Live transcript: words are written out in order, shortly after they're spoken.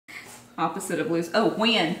Opposite of lose. Oh,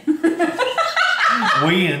 win.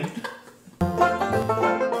 Win.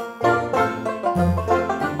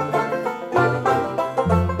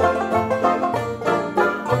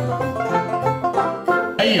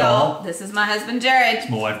 Hey y'all. This is my husband Jared. It's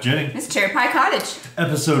my wife Jenny. It's CherryPieCottage.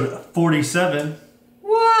 Episode 47.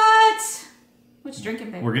 What? What you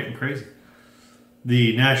drinking, babe? We're getting crazy.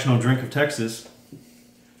 The national drink of Texas.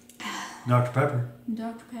 Dr. Pepper.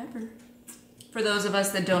 Dr. Pepper. For those of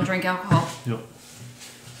us that don't drink alcohol. Yep.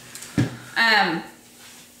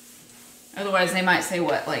 Otherwise they might say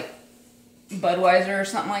what, like Budweiser or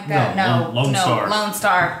something like that? No, Lone Star. Lone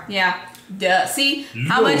Star. Yeah. Duh. See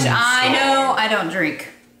how much I know I don't drink.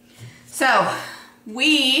 So,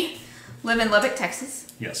 we live in Lubbock, Texas.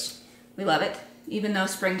 Yes. We love it. Even though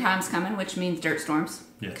springtime's coming, which means dirt storms.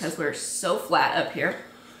 Yes. Because we're so flat up here.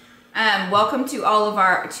 Welcome to all of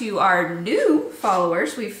our new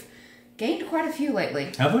followers. We've gained quite a few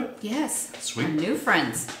lately. Have we? Yes. Sweet. Our new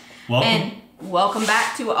friends. Welcome. And welcome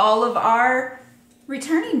back to all of our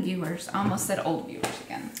returning viewers. I almost said old viewers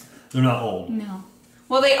again. They're not old. No.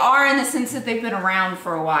 Well, they are in the sense that they've been around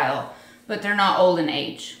for a while, but they're not old in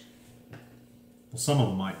age. Well, some of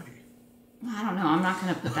them might be. I don't know. I'm not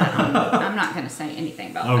going to put that on. I'm not going to say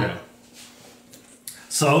anything about Okay.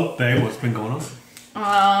 So, babe, what's been going on?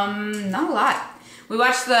 Not a lot. We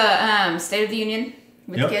watched the State of the Union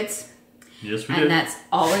with the kids. Yes, we and did. That's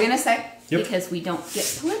all we're going to say Yep. because we don't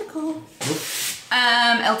get political. Nope.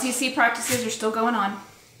 LTC practices are still going on.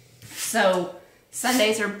 So,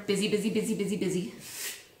 Sundays are busy.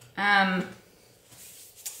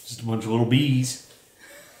 Just a bunch of little bees.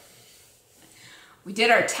 We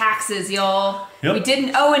did our taxes, y'all. Yep. We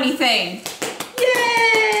didn't owe anything.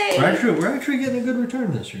 Yay! We're actually getting a good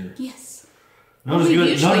return this year. Yes. Not as We good.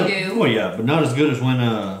 usually do. Well, yeah, but not as good as when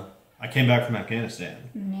I came back from Afghanistan.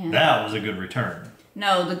 Yeah. That was a good return.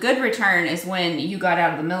 No, the good return is when you got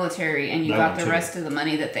out of the military and you That got one the too. rest of the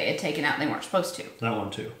money that they had taken out and they weren't supposed to. That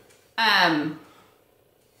one too.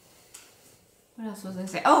 What else was I going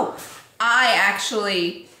to say? Oh, I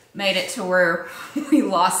actually made it to where we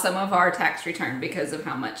lost some of our tax return because of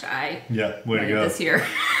how much I Way to made go. this year.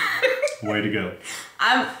 Way to go.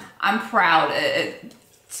 I'm proud.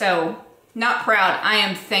 So, not proud. I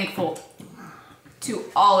am thankful to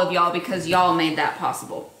all of y'all because y'all made that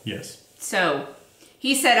possible. Yes. So,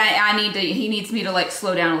 he said he needs me to like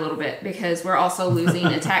slow down a little bit because we're also losing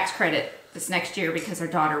a tax credit this next year because our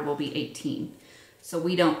daughter will be 18. So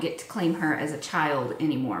we don't get to claim her as a child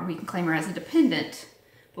anymore. We can claim her as a dependent,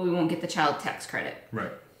 but we won't get the child tax credit.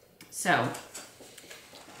 Right. So,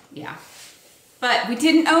 yeah. But we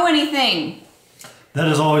didn't owe anything. That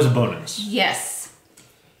is always a bonus. Yes.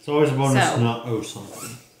 It's always a bonus So- to not owe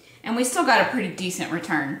something. And we still got a pretty decent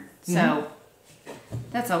return. So,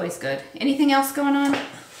 that's always good. Anything else going on?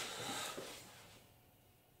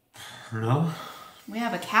 No. We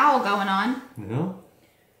have a cow going on. No.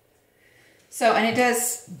 So, and it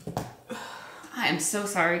does... I am so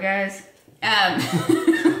sorry, guys.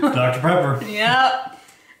 Dr. Pepper. Yep.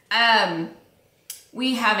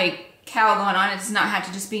 We have a cowl going on. It does not have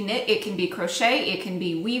to just be knit. It can be crochet. It can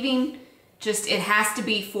be weaving. Just, it has to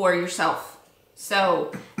be for yourself.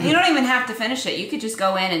 So, you don't even have to finish it. You could just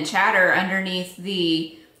go in and chatter underneath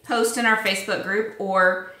the post in our Facebook group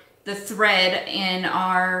or the thread in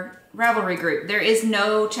our Ravelry group. There is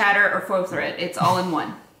no chatter or faux thread. It's all in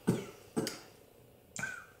one.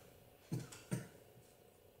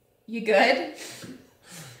 You good?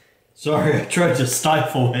 Sorry, I tried to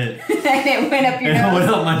stifle it. And it went up your And it nose. went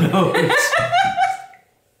up my nose.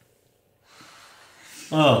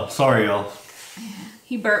 Oh, sorry, y'all.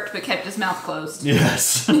 He burped but kept his mouth closed.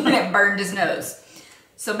 Yes. And it burned his nose.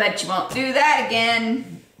 So bet you won't do that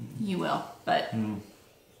again. You will, but...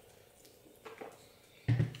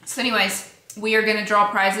 So anyways, we are going to draw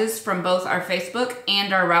prizes from both our Facebook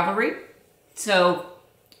and our Ravelry. So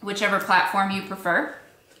whichever platform you prefer.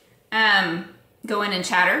 Go in and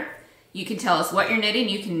chatter. You can tell us what you're knitting.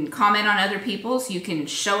 You can comment on other people's. You can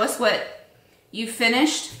show us what you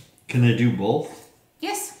finished. Can they do both?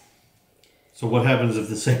 Yes. So what happens if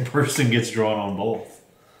the same person gets drawn on both?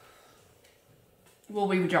 Well,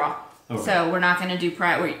 we draw. Okay. So we're not going to do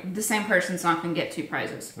prize. The same person's not going to get two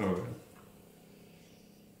prizes. Okay.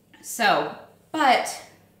 So, but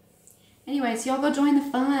anyways, y'all go join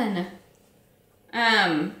the fun.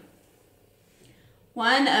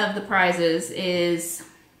 One of the prizes is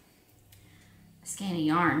a skein of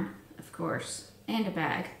yarn, of course, and a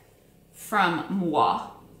bag from moi.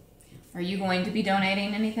 Are you going to be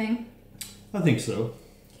donating anything? I think so.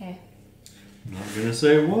 Okay. I'm not gonna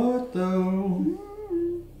say what though.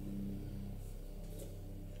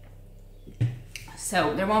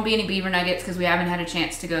 So there won't be any beaver nuggets because we haven't had a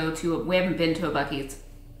chance to go to, we haven't been to a Buc-ee's.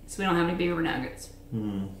 So we don't have any beaver nuggets.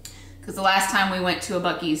 Because the last time we went to a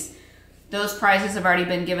Buc-ee's, those prizes have already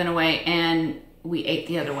been given away and we ate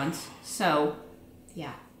the other ones. So,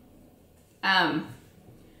 yeah.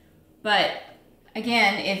 But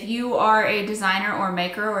again, if you are a designer or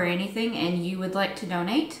maker or anything and you would like to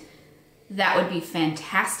donate, that would be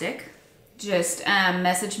fantastic. Just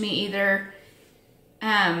message me either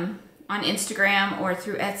on Instagram or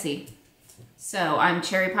through Etsy. So I'm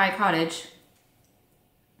CherryPieCottage.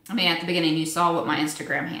 I mean, at the beginning you saw what my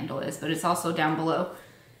Instagram handle is, but it's also down below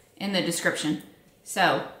in the description.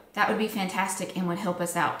 So that would be fantastic and would help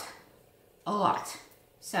us out a lot.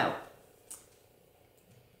 So,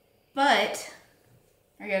 but,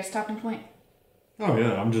 are you at a stopping point? Oh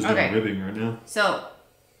yeah, I'm just doing ribbing right now. So,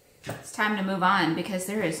 it's time to move on because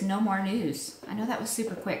there is no more news. I know that was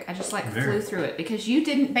super quick. I just flew through it because you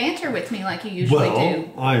didn't banter with me like you usually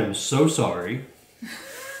do. I am so sorry.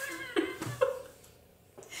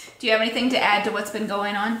 Do you have anything to add to what's been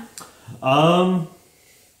going on? No,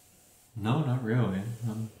 not really.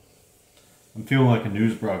 I'm feeling like a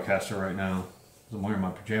news broadcaster right now. I'm wearing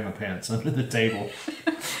my pajama pants under the table.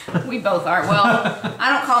 We both are. Well,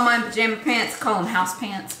 I don't call mine pajama pants, call them house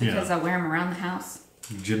pants because I wear them around the house.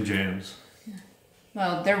 Gym jams. Yeah.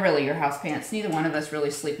 Well, they're really your house pants. Neither one of us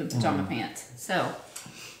really sleep in pajama pants. So,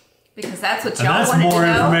 because that's what y'all wanted to know.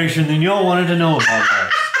 That's more information than y'all wanted to know about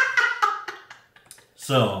us.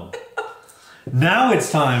 So, now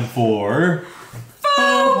it's time for...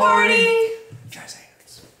 Faux party! Jazz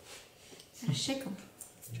hands. Shake them.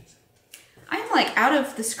 I'm like out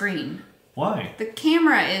of the screen. Why? The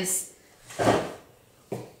camera is...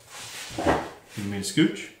 You mean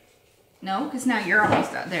scooch? No, because now you're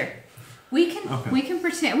almost out there. We can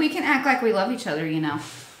pretend, we can act like we love each other, you know.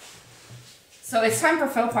 So it's time for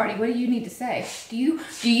faux party. What do you need to say? Do you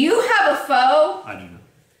have a faux? I do not.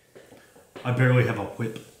 I barely have a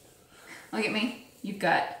whip. Look at me. You've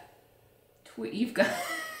got.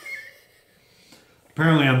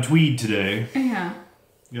 Apparently I'm tweed today. Yeah.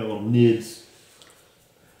 You got little nids.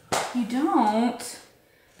 You don't.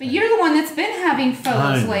 But you're the one that's been having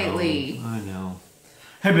faux lately. I know.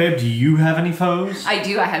 Hey babe, do you have any faux? I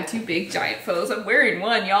do. I have 2 big giant faux. I'm wearing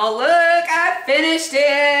one, y'all. Look, I finished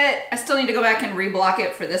it. I still need to go back and reblock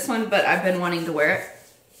it for this one, but I've been wanting to wear it.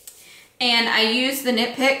 And I used the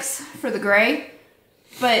Knit Picks for the gray.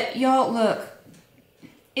 But y'all, look.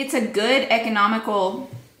 It's a good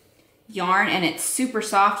economical yarn and it's super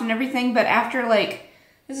soft and everything. But after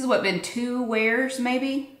this is what, been 2 wears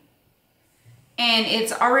maybe? And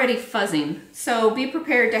it's already fuzzing. So be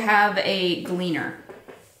prepared to have a gleaner.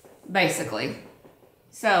 Basically.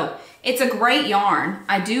 So, it's a great yarn.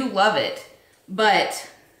 I do love it. But,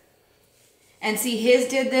 and see, his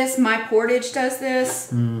did this. My Portage does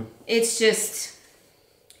this. It's just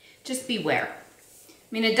beware. I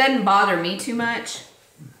mean, it doesn't bother me too much.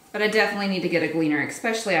 But I definitely need to get a gleaner,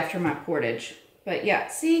 especially after my Portage. But yeah,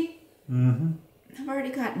 see? I've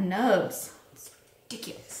already got nubs. It's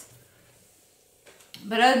ridiculous.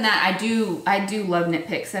 But other than that, I do love Knit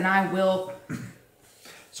Picks, and I will...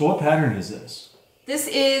 So what pattern is this? This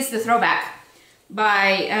is the Throwback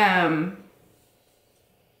by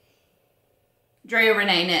Drea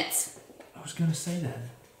Renee Knits. I was gonna say that.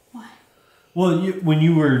 What? Well, when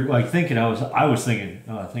you were thinking, I was thinking,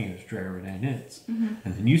 oh, I think it was Drea Renee Knits, and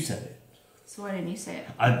then you said it. So why didn't you say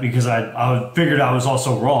it? Because I figured I was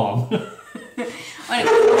also wrong.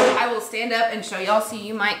 Anyway, I will stand up and show y'all, so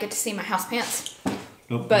you might get to see my house pants.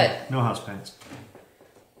 Nope, but no house pants.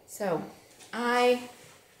 So I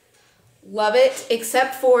love it,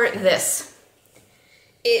 except for this.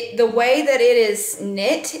 The way that it is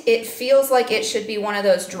knit, it feels like it should be one of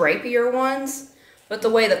those drapier ones, but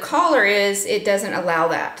the way the collar is, it doesn't allow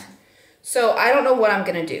that. So I don't know what I'm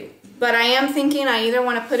gonna do, but I am thinking I either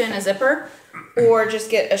want to put in a zipper or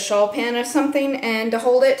just get a shawl pin or something and to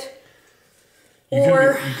hold it.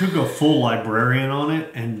 You could go full librarian on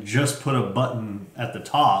it and just put a button at the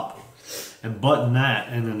top and button that,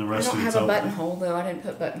 and then the rest of it's open. I don't have a buttonhole though. I didn't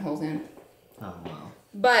put buttonholes in. Oh wow.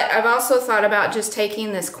 But I've also thought about just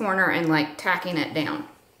taking this corner and tacking it down.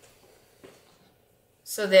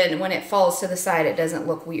 So then when it falls to the side, it doesn't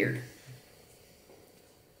look weird.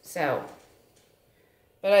 So,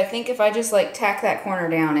 but I think if I just tack that corner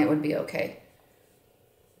down, it would be okay.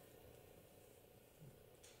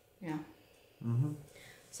 Yeah.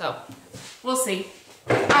 So, we'll see.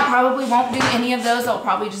 I probably won't do any of those. I'll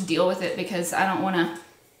probably just deal with it because I don't want to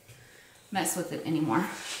mess with it anymore.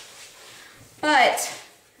 But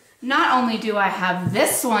not only do I have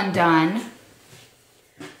this one done,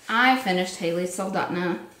 I finished Haley's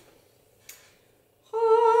Soldotna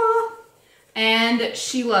and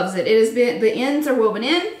she loves it. It has been, the ends are woven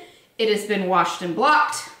in, it has been washed and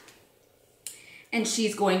blocked, and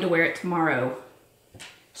she's going to wear it tomorrow.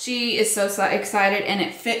 She is so excited, and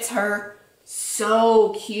it fits her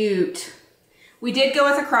so cute. We did go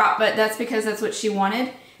with a crop, but that's because that's what she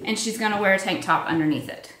wanted, and she's gonna wear a tank top underneath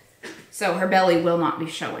it. So her belly will not be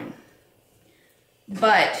showing.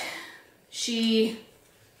 But she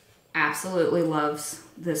absolutely loves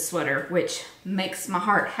this sweater, which makes my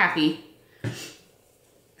heart happy.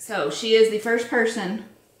 So she is the first person,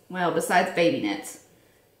 well, besides baby knits,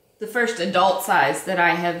 the first adult size that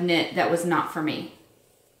I have knit that was not for me.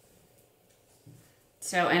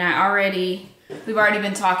 So, and we've already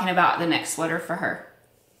been talking about the next sweater for her.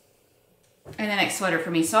 And the next sweater for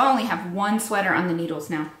me. So I only have one sweater on the needles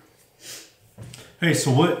now. Hey,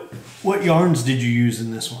 so what yarns did you use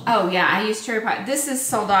in this one? Oh yeah, I used CherryPie. This is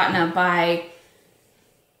Soldotna by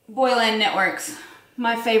Boylan Knitworks.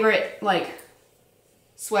 My favorite, like,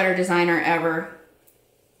 sweater designer ever.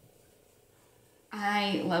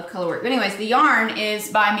 I love color work. But anyways, the yarn is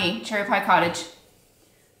by me, CherryPieCottage.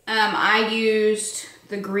 I used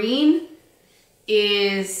the green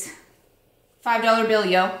is $5 bill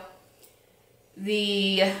yo.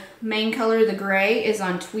 The main color, the gray, is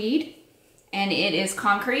on tweed, and it is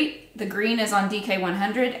concrete. The green is on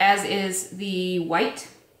DK100, as is the white,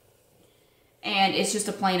 and it's just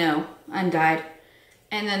a plain-o, undyed.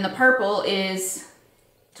 And then the purple is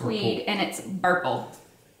tweed, and it's purple.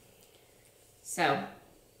 So,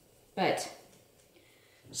 but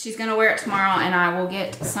she's gonna wear it tomorrow, and I will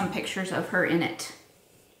get some pictures of her in it.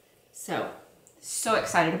 So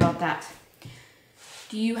excited about that.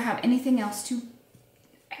 Do you have anything else to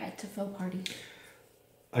add to Faux Party?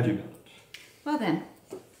 I do not. Well then,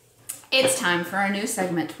 it's time for our new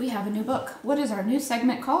segment. We have a new book. What is our new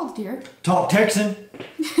segment called, dear? Talk Texan.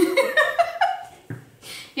 You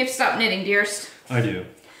have to stop knitting, dearest. I do.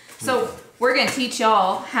 So we're going to teach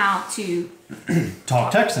y'all how to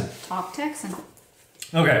talk Texan. Talk Texan.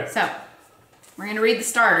 Okay. So we're going to read the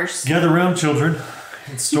starters. Gather round, children.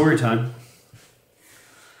 It's story time.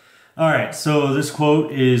 All right. So this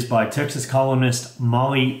quote is by Texas columnist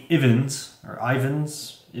Molly Ivins, or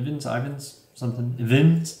Ivins, something.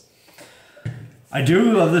 Ivins. I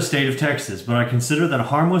do love the state of Texas, but I consider that a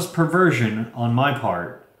harmless perversion on my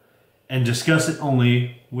part, and discuss it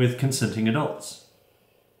only with consenting adults.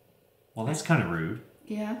 Well, that's kind of rude.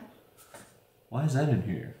 Yeah. Why is that in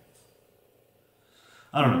here?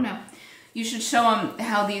 I don't know. You should show them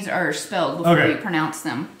how these are spelled before you pronounce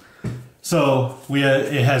them. So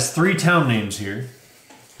it has 3 town names here.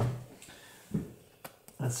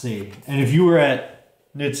 Let's see. And if you were at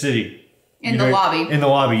Knit City, in the lobby,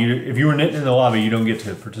 if you were knitting in the lobby, you don't get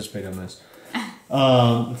to participate on this.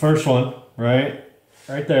 The first one, right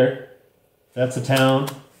there, that's a town,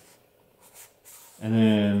 and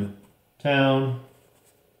then town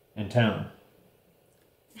and town.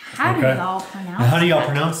 How do y'all pronounce? Now, how do y'all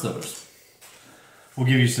pronounce those? We'll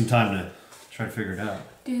give you some time to try to figure it out.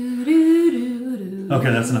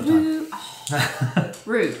 Okay, that's enough time. Oh,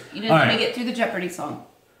 rude. You didn't let me get through the Jeopardy song.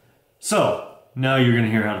 So, now you're going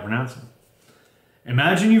to hear how to pronounce them.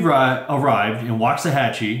 Imagine you've arrived in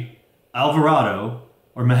Waxahachie, Alvarado,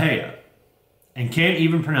 or Mejia, and can't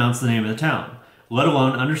even pronounce the name of the town, let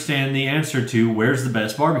alone understand the answer to where's the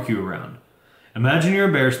best barbecue around. Imagine your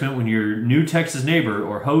embarrassment when your new Texas neighbor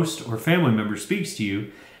or host or family member speaks to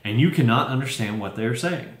you and you cannot understand what they are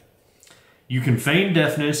saying. You can feign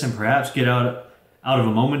deafness and perhaps get out of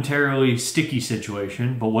a momentarily sticky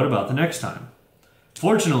situation, but what about the next time?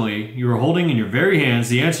 Fortunately, you are holding in your very hands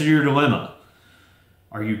the answer to your dilemma.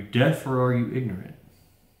 Are you deaf or are you ignorant?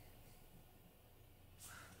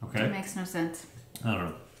 Okay. It makes no sense. I don't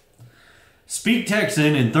know. Speak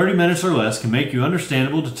Texan in 30 minutes or less can make you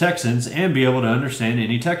understandable to Texans and be able to understand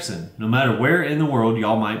any Texan, no matter where in the world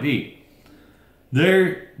y'all might be.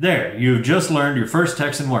 There, you have just learned your first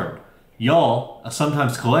Texan word. Y'all, a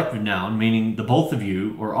sometimes collective noun, meaning the both of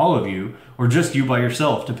you, or all of you, or just you by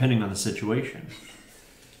yourself, depending on the situation.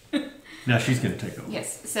 Now she's going to take over.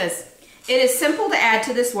 Yes, it says, it is simple to add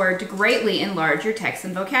to this word to greatly enlarge your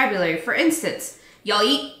Texan vocabulary. For instance, y'all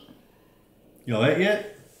eat. Y'all ate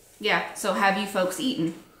yet? Yeah, so have you folks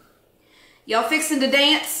eaten? Y'all fixing to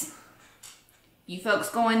dance? You folks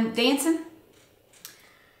going dancing?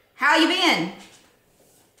 How you been?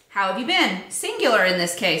 How have you been? Singular in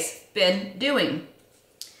this case. Been doing.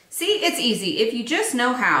 See, it's easy if you just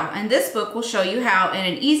know how, and this book will show you how in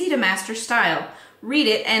an easy to master style. Read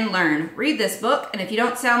it and learn. Read this book, and if you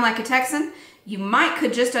don't sound like a Texan, you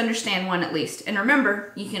could just understand one at least. And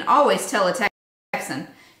remember, you can always tell a Texan,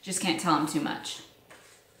 just can't tell them too much.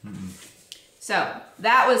 So,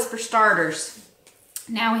 that was for starters.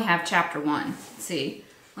 Now we have chapter 1. Let's see.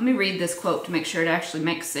 Let me read this quote to make sure it actually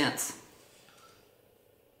makes sense.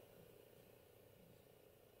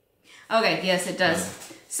 Okay, yes, it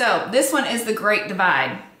does. So this one is the Great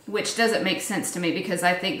Divide, which doesn't make sense to me because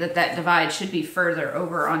I think that that divide should be further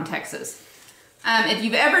over on Texas. If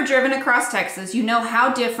you've ever driven across Texas, you know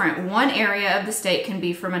how different one area of the state can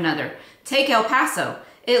be from another. Take El Paso.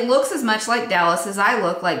 It looks as much like Dallas as I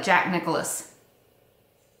look like Jack Nicklaus.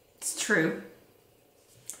 It's true.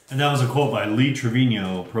 And that was a quote by Lee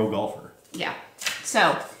Trevino, pro golfer. Yeah.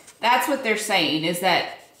 So that's what they're saying, is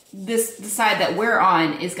that the side that we're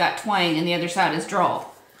on is got twang and the other side is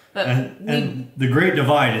drawl. But and the Great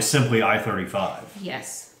Divide is simply I-35.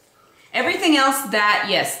 Yes. Everything else,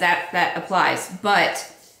 that applies.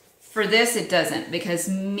 But for this, it doesn't, because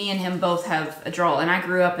me and him both have a drawl, and I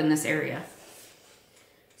grew up in this area.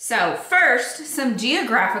 So first, some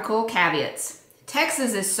geographical caveats.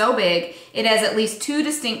 Texas is so big, it has at least 2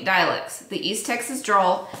 distinct dialects, the East Texas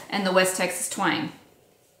drawl and the West Texas twang.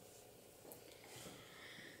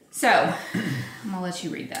 So, I'm going to let you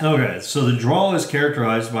read that. Okay, so the drawl is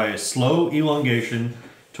characterized by a slow elongation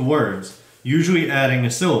to words, usually adding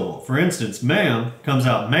a syllable. For instance, ma'am comes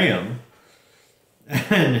out ma'am,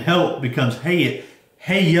 and help becomes hey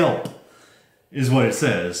yelp, is what it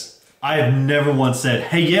says. I have never once said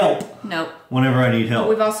hey yelp. Nope. Whenever I need help. But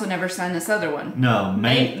we've also never signed this other one. No,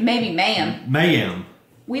 maybe ma'am. Ma'am.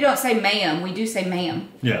 We don't say ma'am, we do say ma'am.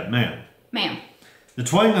 Yeah, ma'am. Ma'am. The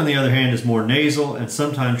twang, on the other hand, is more nasal and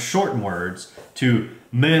sometimes shorten words to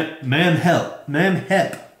ma'am help. Ma'am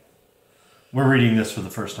hep. We're reading this for the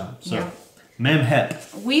first time. So, yeah. Ma'am hep.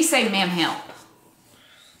 We say ma'am help.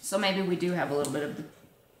 So maybe we do have a little bit of the...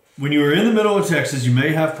 When you are in the middle of Texas, you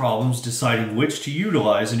may have problems deciding which to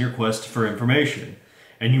utilize in your quest for information.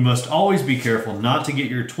 And you must always be careful not to get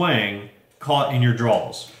your twang caught in your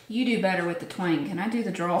drawls. You do better with the twang. Can I do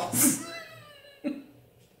the draws?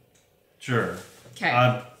 Sure.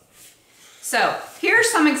 Okay. So, here are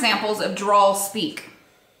some examples of drawl speak.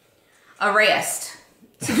 Arrest.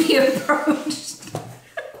 To be approached.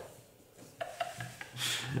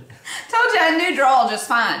 Told you I knew drawl just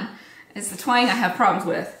fine. It's the twang I have problems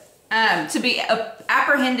with. To be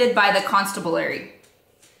apprehended by the constabulary.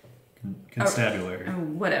 Constabulary. Or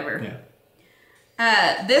whatever.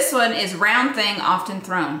 Yeah. This one is round thing often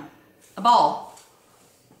thrown. A ball.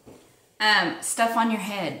 Stuff on your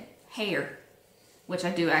head. Hair. Which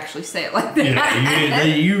I do actually say it like that. Yeah,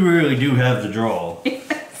 you really do have the drawl.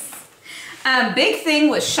 Yes. Big thing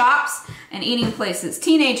with shops and eating places.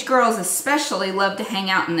 Teenage girls especially love to hang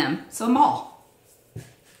out in them. So a mall.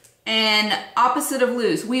 And opposite of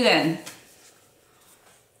lose, we win.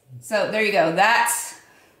 So there you go. That's,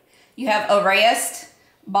 you have arrest,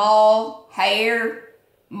 ball, hair,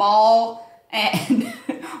 mall, and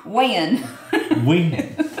win.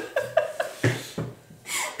 Win.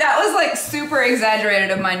 That was like super exaggerated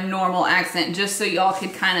of my normal accent, just so y'all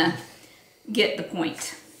could kind of get the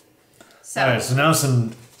point. So, all right, so now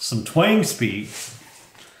some twang speak.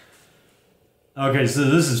 Okay, so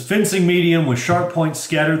this is fencing medium with sharp points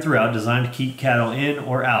scattered throughout, designed to keep cattle in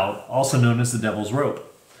or out, also known as the devil's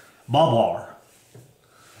rope. Bob wire.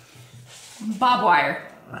 Bob wire.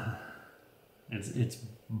 It's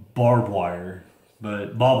barbed wire,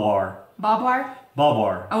 but bob wire. Bob wire? Bob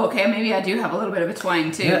wire. Oh, okay, maybe I do have a little bit of a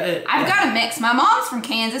twang too. Yeah, I've got a mix. My mom's from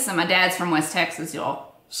Kansas and my dad's from West Texas,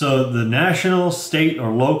 y'all. So the national, state, or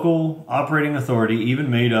local operating authority, even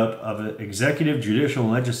made up of executive, judicial,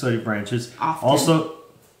 and legislative branches, also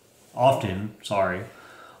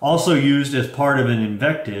used as part of an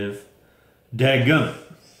invective, dadgummit.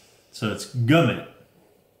 So it's gummit.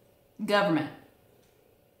 Government.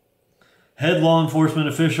 Head law enforcement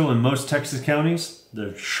official in most Texas counties,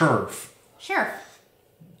 the sheriff. Sheriff.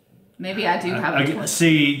 Maybe I do have a twang.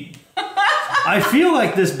 See, I feel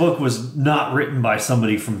like this book was not written by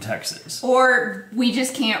somebody from Texas. Or we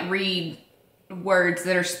just can't read words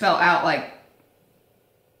that are spelled out like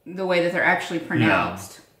the way that they're actually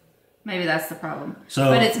pronounced. Yeah. Maybe that's the problem. So,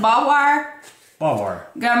 but it's bob wire,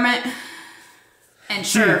 government, and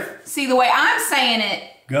sheriff. See, the way I'm saying it.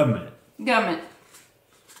 Government.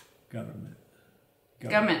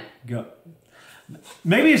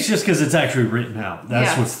 Maybe it's just because it's actually written out.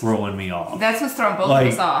 That's what's throwing me off. That's what's throwing both of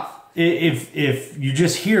us off. If you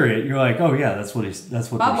just hear it, you're like, oh yeah, that's what they're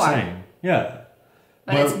saying. Yeah.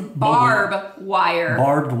 But it's barbed wire.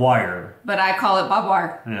 Barbed wire. But I call it bob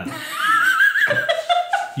wire. Yeah.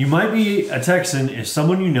 You might be a Texan if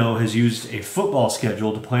someone you know has used a football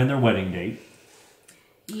schedule to plan their wedding date.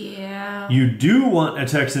 Yeah. You do want a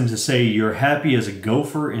Texan to say you're happy as a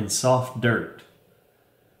gopher in soft dirt.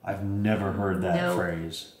 I've never heard that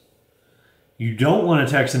phrase. You don't want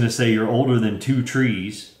a Texan to say you're older than 2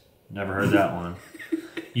 trees. Never heard that one.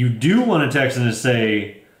 You do want a Texan to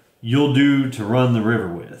say you'll do to run the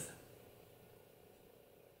river with.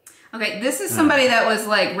 Okay, this is somebody that was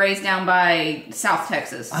like raised down by South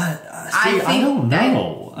Texas. I don't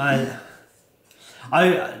know.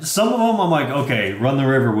 Some of them I'm like, okay, run the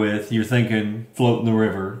river with. You're thinking floating the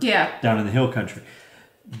river. Yeah. Down in the hill country.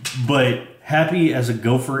 But happy as a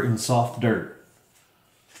gopher in soft dirt.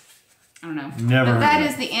 I don't know. Never. But that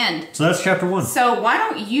is the end. So that's chapter 1. So why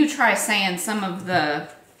don't you try saying some of the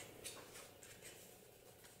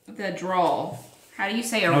drawl? How do you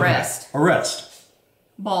say arrest? Okay. Arrest.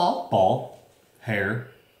 Ball. Ball. Hair.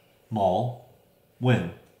 Maul.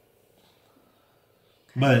 Win.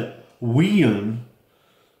 But we win.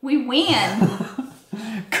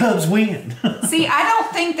 Cubs win. See, I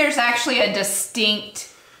don't think there's actually a distinct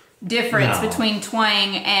difference between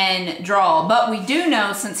twang and drawl, but we do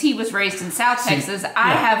know, since he was raised in South Texas,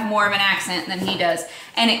 I have more of an accent than he does,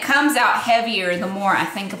 and it comes out heavier the more I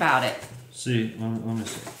think about it. See, let me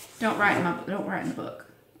see. Don't write in the book.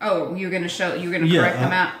 Oh, you're gonna correct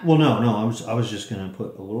them out. Well, no, I was just gonna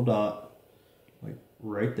put a little dot, like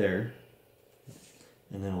right there,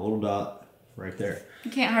 and then a little dot right there.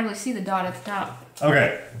 You can't hardly see the dot at the top.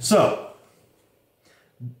 Okay, so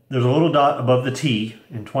there's a little dot above the T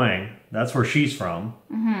in twang. That's where she's from.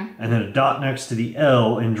 Mm-hmm. And then a dot next to the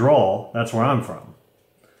L in drawl. That's where I'm from.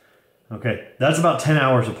 Okay, that's about 10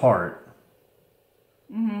 hours apart.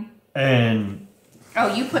 Mm-hmm. And...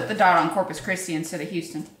 Oh, you put the dot on Corpus Christi instead of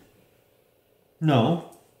Houston.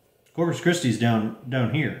 No. Corpus Christi's down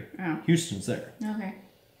here. Oh. Houston's there. Okay.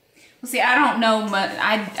 Well, see, I don't know much.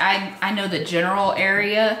 I know the general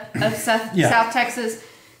area of South Texas.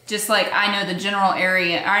 Just like I know the general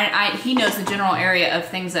area. He knows the general area of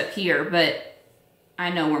things up here, but I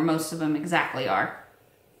know where most of them exactly are.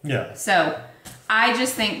 Yeah. So I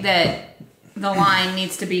just think that the line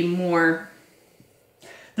needs to be more...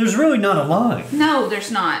 There's really not a line. No,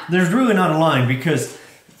 there's not. There's really not a line, because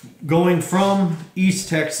going from East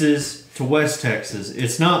Texas to West Texas,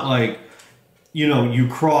 it's not like, you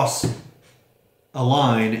cross a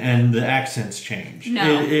line and the accents change.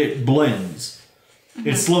 No. It blends. Mm-hmm.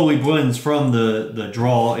 It slowly blends from the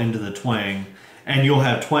drawl into the twang, and you'll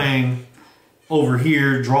have twang over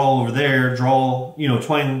here, drawl over there, drawl,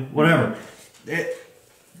 twang, whatever.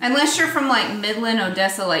 Unless you're from like Midland,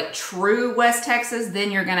 Odessa, like true West Texas,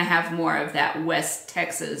 then you're going to have more of that West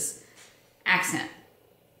Texas accent.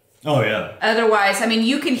 Oh, yeah. Otherwise, I mean,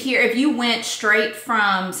 you can hear, if you went straight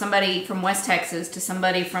from somebody from West Texas to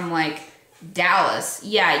somebody from like Dallas,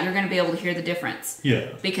 yeah, you're going to be able to hear the difference.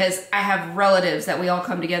 Yeah. Because I have relatives that we all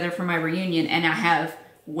come together for my reunion, and I have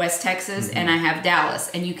West Texas and I have Dallas,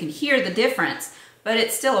 and you can hear the difference, but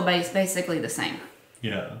it's still basically the same.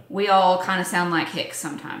 Yeah. We all kind of sound like Hicks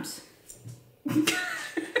sometimes. And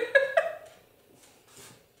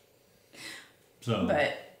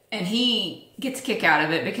he gets a kick out of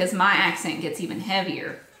it because my accent gets even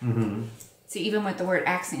heavier. Mm-hmm. See, even with the word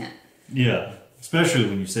accent. Yeah. Especially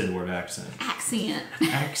when you say the word accent. Accent.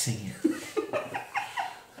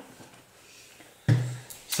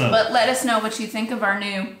 But let us know what you think of our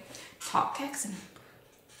new Talk Texan.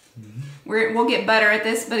 Mm-hmm. We'll get better at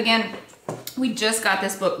this, but again, we just got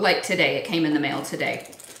this book like today. It came in the mail today.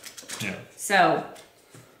 Yeah. So,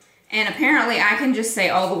 and apparently I can just say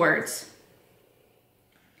all the words.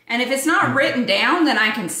 And if it's not written down, then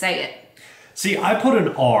I can say it. See, I put an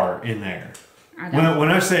R in there. When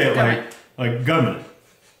I say it like government.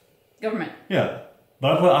 Government. Yeah.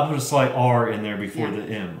 But I put a slight R in there before the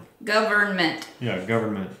M. Government. Yeah,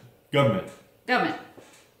 government. Government. Government.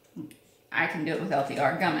 I can do it without the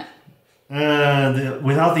R. Government.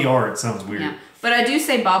 Without the R, it sounds weird. Yeah. But I do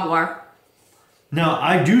say bobwar. Now,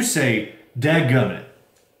 I do say dadgummit.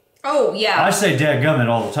 Oh, yeah. I say dadgummit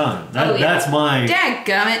all the time. That's my...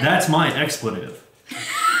 Dadgummit. That's my expletive.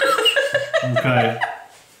 Okay.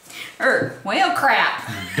 Well, crap.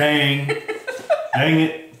 Dang. Dang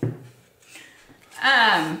it.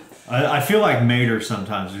 I feel like Mater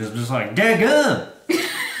sometimes, because I'm just like, daggum.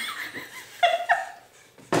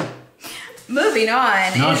 Moving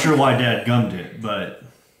on. Not sure why Dad gummed it, but...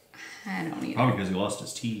 I don't either. Probably because he lost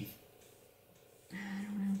his teeth. I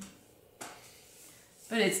don't know.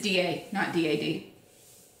 But it's D-A, not D-A-D.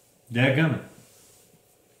 Dadgummit.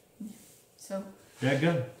 So?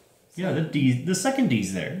 Dadgummit. Yeah, the second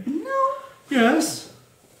D's there. No. Yes.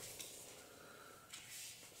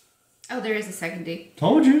 Oh, there is a second D.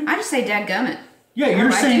 Told you. I just say dadgummit. Yeah,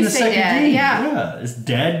 you're saying the second D. Yeah, it's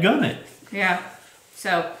dadgummit. Yeah.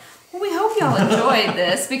 So... Well, we hope y'all enjoyed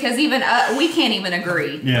this, because even we can't even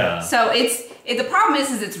agree. Yeah. So The problem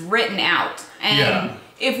is it's written out. And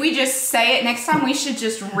if we just say it next time, we should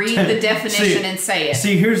just read the definition and say it.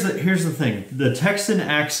 See, here's the thing. The Texan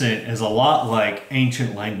accent is a lot like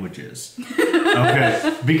ancient languages.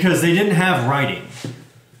 Okay? Because they didn't have writing.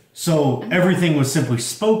 So everything was simply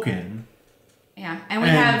spoken. Yeah. And we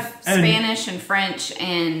have Spanish and French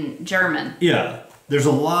and German. Yeah. There's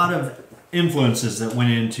a lot of influences that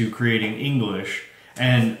went into creating English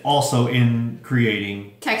and also in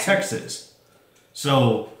creating Texas.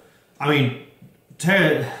 So, I mean,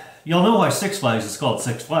 y'all know why Six Flags is called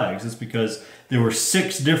Six Flags. It's because there were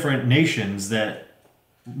 6 different nations that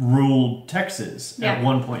ruled Texas at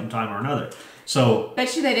one point in time or another. So,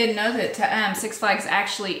 bet you they didn't know that Six Flags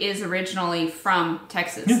actually is originally from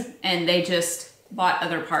Texas, and they just bought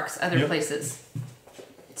other parks, other places.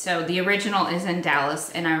 So the original is in Dallas,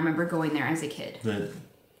 and I remember going there as a kid. The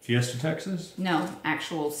Fiesta, Texas? No,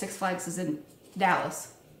 actual Six Flags is in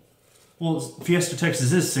Dallas. Well, Fiesta,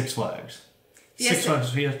 Texas is Six Flags. Six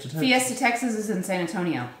Flags Fiesta, Texas. Fiesta, Texas is in San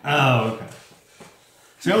Antonio. Oh, okay.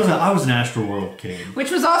 See, I was an Astroworld kid.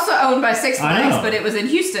 Which was also owned by Six Flags, but it was in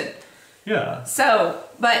Houston. Yeah. So,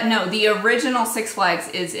 but no, the original Six Flags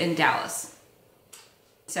is in Dallas.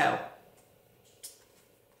 So,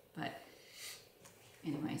 but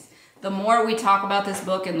anyways, the more we talk about this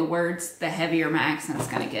book and the words, the heavier my accent's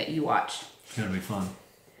going to get. You watch. It's going to be fun.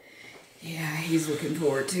 Yeah, he's looking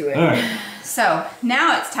forward to it. All right. So,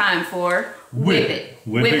 now it's time for Whip It.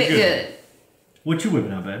 Whip it good. What you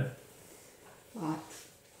whipping up, babe?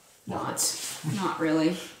 Lots. Not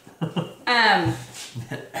really.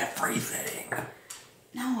 Everything.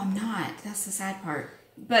 No, I'm not. That's the sad part.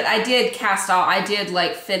 But I did I did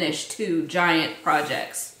like finish 2 giant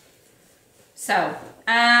projects. So,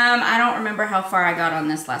 I don't remember how far I got on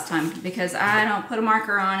this last time because I don't put a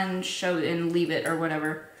marker on and show and leave it or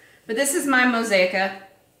whatever. But this is my Mosaica.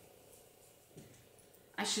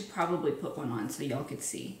 I should probably put one on so y'all could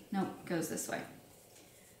see. Nope, it goes this way.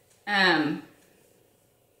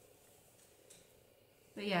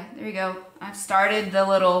 But yeah, there you go. I've started the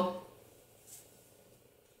little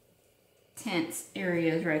tents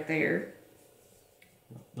areas right there.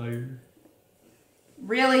 There.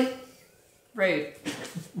 Really? Rude.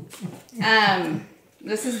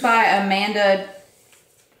 This is by Amanda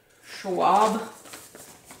Schwabe.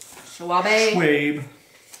 Schwabe.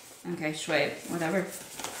 Okay, Schwabe, whatever.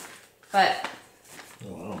 But.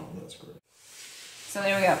 Oh, I don't know. That's great. So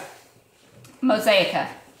there we go. Mosaica.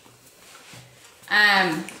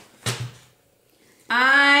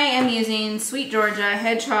 I am using Sweet Georgia,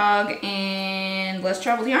 Hedgehog, and Less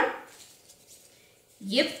Traveled Yarn.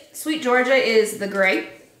 Yep, Sweet Georgia is the gray.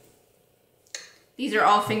 These are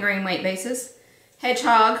all fingering weight bases.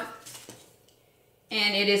 Hedgehog,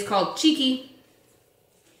 and it is called Cheeky.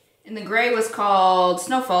 And the gray was called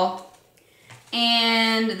Snowfall.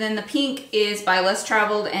 And then the pink is by Less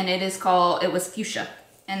Traveled, and it was Fuchsia.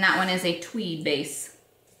 And that one is a tweed base.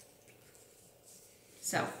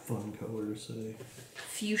 So. Fun color to say.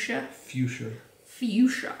 Fuchsia? Fuchsia.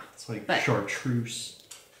 Fuchsia. It's like chartreuse.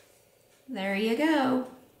 There you go.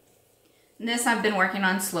 This I've been working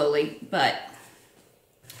on slowly, but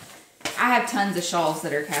I have tons of shawls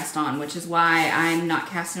that are cast on, which is why I'm not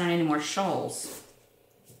casting on any more shawls.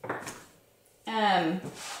 Then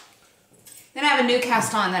I have a new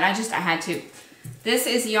cast on that I had to. This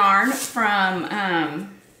is yarn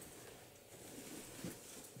from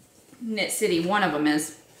Knit City. One of them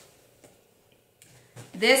is.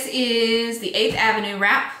 This is the 8th Avenue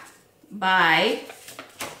wrap by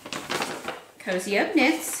Cozy Up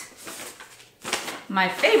Knits. My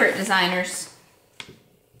favorite designers.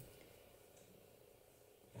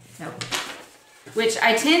 So, which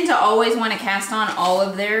I tend to always want to cast on all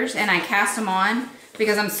of theirs, and I cast them on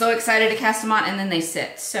because I'm so excited to cast them on, and then they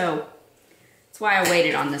sit. So that's why I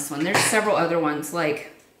waited on this one. There's several other ones,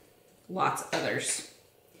 like lots of others.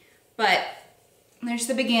 But there's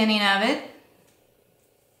the beginning of it.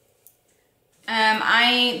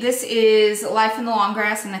 This is Life in the Long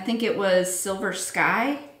Grass, and I think it was Silver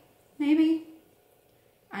Sky, maybe?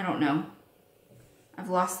 I don't know. I've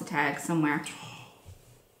lost the tag somewhere.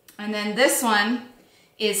 And then this one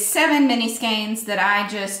is 7 mini skeins that I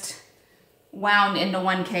just wound into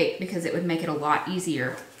one cape because it would make it a lot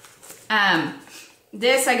easier.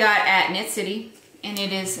 This I got at Knit City, and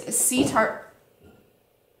it is Sea Turtle.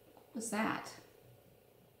 What was that?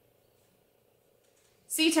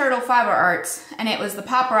 Sea Turtle Fiber Arts, and it was the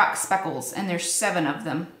Pop Rock Speckles, and there's 7 of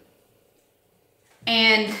them.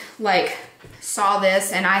 And like saw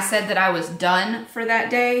this, and I said that I was done for that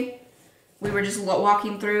day. We were just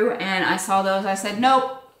walking through, and I saw those. I said,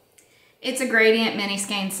 nope, it's a gradient mini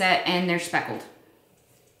skein set, and they're speckled.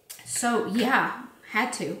 So yeah,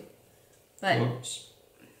 had to. But Whoops.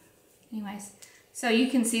 anyways, so you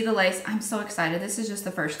can see the lace. I'm so excited. This is just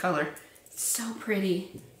the first color. It's so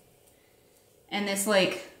pretty. And this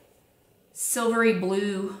like silvery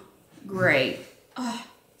blue gray. Oh,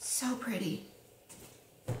 so pretty.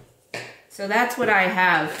 So that's what I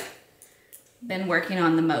have been working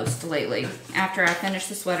on the most lately. After I finished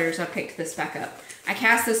the sweaters, I picked this back up. I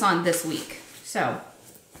cast this on this week. So,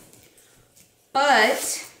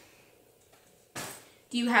 but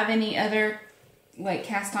do you have any other like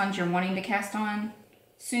cast-ons you're wanting to cast on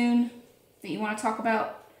soon that you want to talk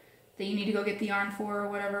about? That you need to go get the yarn for or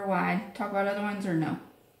whatever? Why? Talk about other ones or no?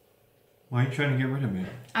 Why are you trying to get rid of me?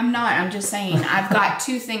 I'm not. I'm just saying I've got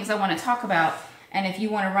 2 things I want to talk about. And if you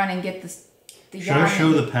want to run and get the yarn. Should I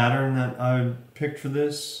show the pattern that I picked for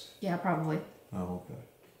this? Yeah, probably. Oh, okay.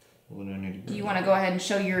 Well, then I need to go. Do you want to go ahead and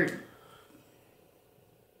show your...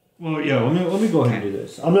 Well, yeah, let me go ahead and do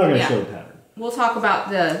this. I'm not going to show the pattern. We'll talk about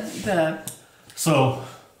the So,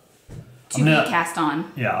 to be cast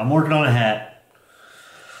on. Yeah, I'm working on a hat.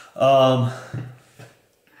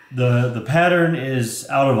 The pattern is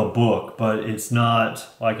out of a book, but it's not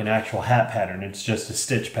like an actual hat pattern. It's just a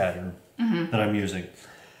stitch pattern that I'm using.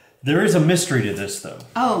 There is a mystery to this, though.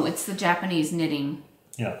 Oh, it's the Japanese knitting.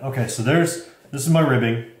 Yeah. Okay. So this is my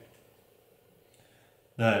ribbing.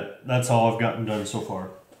 That's all I've gotten done so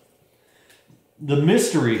far. The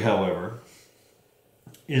mystery, however,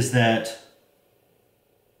 is that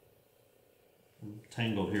I'm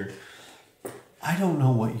tangled here. I don't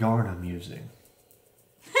know what yarn I'm using.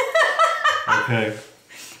 Okay.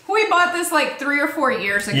 We bought this like 3 or 4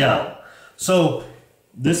 years ago. Yeah. So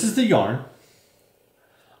this is the yarn.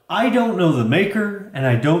 I don't know the maker and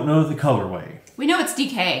I don't know the colorway. We know it's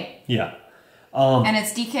DK. Yeah. And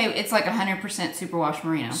it's DK, it's like 100% superwash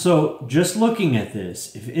merino. So just looking at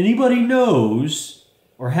this, if anybody knows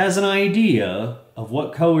or has an idea of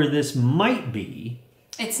what color this might be.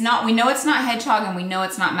 It's not, we know it's not Hedgehog and we know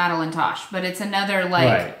it's not Madeline Tosh, but it's another like...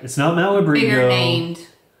 Right. It's not Malabrigo. Bigger named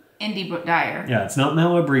indie dyer. Yeah, it's not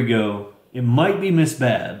Malabrigo. It might be Miss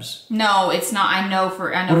Babs. No, it's not. I know What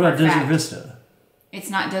for about a Desert fact. Vista? It's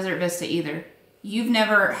not Desert Vista either. You've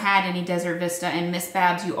never had any Desert Vista, and Miss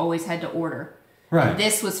Babs you always had to order. Right. And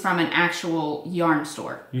this was from an actual yarn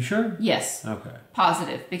store. You sure? Yes. Okay.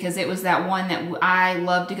 Positive, because it was that one that I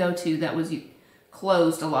loved to go to that was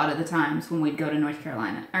closed a lot of the times when we'd go to North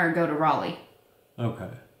Carolina or go to Raleigh. Okay.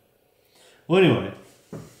 Well, anyway,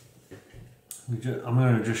 I'm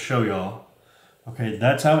going to just show y'all. Okay,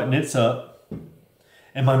 that's how it knits up.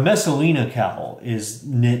 And my Messalina cowl is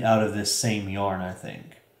knit out of this same yarn, I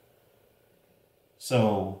think.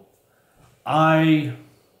 So, I'm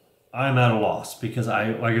at a loss because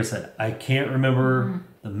like I said, I can't remember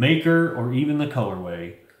the maker or even the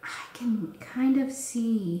colorway. I can kind of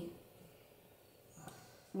see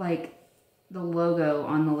like the logo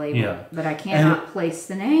on the label, but I cannot place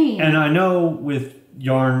the name. And I know with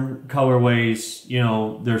yarn colorways, you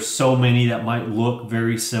know, there's so many that might look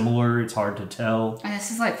very similar. It's hard to tell. And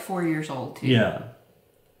this is like 4 years old too. Yeah.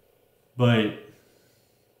 But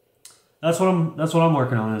that's what I'm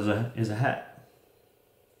working on is a hat.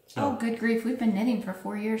 So. Oh, good grief. We've been knitting for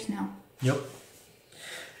 4 years now. Yep.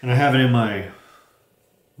 And I have it in my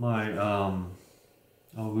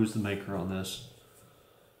who's the maker on this?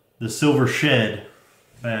 The Silver Shed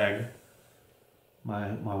bag.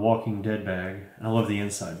 My Walking Dead bag. And I love the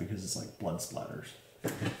inside because it's like blood splatters.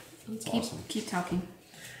 It's awesome. Keep talking.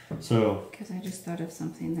 So, because I just thought of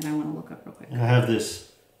something that I want to look up real quick. I have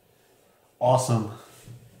this awesome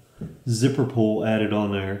zipper pull added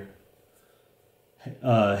on there.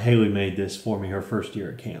 Haley made this for me her first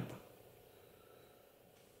year at camp.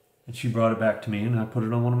 And she brought it back to me and I put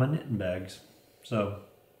it on one of my knitting bags. So,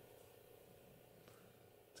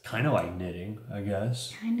 it's kind of like knitting, I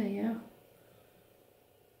guess. Kind of, yeah.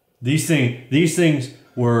 These things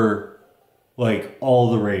were like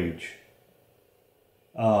all the rage.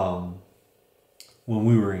 When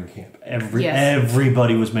we were in camp,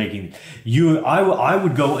 everybody was making. I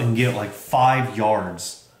would go and get like 5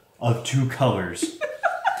 yards of 2 colors,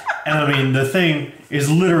 and I mean the thing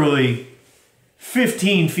is literally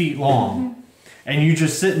 15 feet long, and you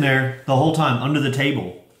just sitting there the whole time under the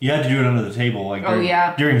table. You had to do it under the table, like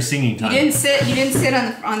during singing time. You didn't sit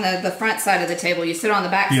on the front side of the table. You sit on the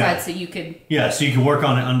back side so you could. Yeah, so you could work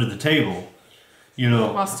on it under the table. You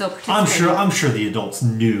know, while still participating. I'm sure the adults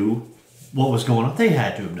knew what was going on. They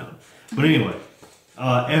had to have known. But anyway,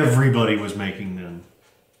 everybody was making them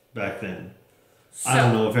back then. So, I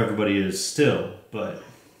don't know if everybody is still, but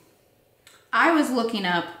I was looking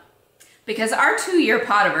up because our 2-year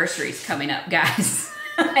podiversary is coming up, guys.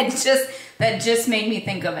 That just made me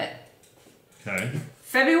think of it. Okay.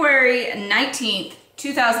 February 19th,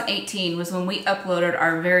 2018 was when we uploaded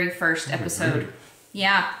our very first episode. Really?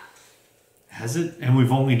 Yeah. Has it? And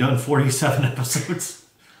we've only done 47 episodes.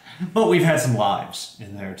 But we've had some lives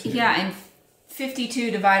in there too. Yeah, and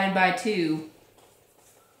 52 divided by 2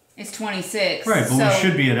 is 26. Right, but we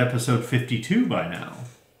should be at episode 52 by now.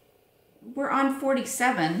 We're on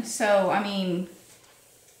 47, so I mean,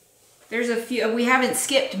 there's a few. We haven't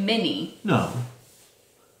skipped many. No.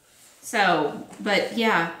 So, but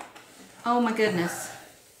yeah. Oh my goodness.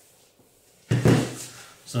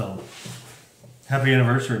 So, happy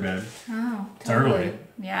anniversary, babe. Oh, It's totally. early.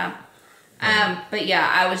 Yeah. But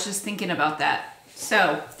yeah, I was just thinking about that.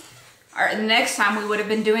 So, the next time we would have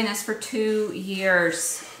been doing this for 2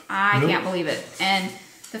 years. I can't believe it. And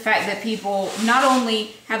the fact that people not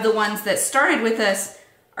only have the ones that started with us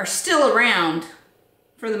are still around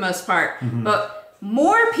for the most part, but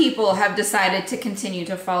more people have decided to continue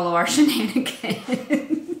to follow our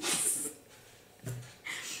shenanigans.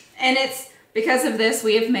 And it's because of this,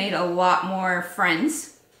 we have made a lot more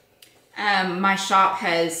friends. My shop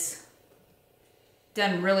has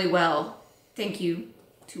done really well. Thank you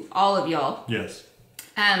to all of y'all. Yes.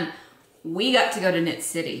 We got to go to Knit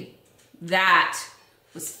City. That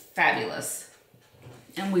was fabulous.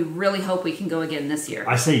 And we really hope we can go again this year.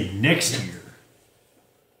 I say next year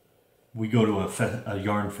we go to a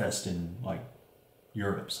yarn fest in like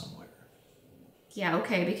Europe somewhere. Yeah,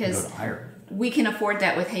 okay, We because go to Ireland. we can afford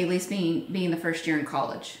that with Haley's being the first year in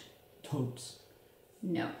college. Totes.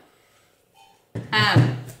 No.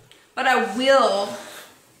 But I will.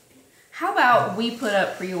 How about we put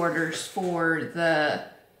up pre-orders for the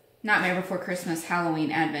Nightmare Before Christmas Halloween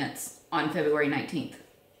Advents on February 19th?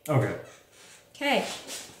 Okay. Okay.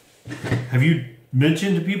 Have you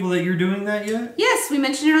mentioned to people that you're doing that yet? Yes, we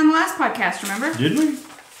mentioned it on the last podcast, remember? Did we?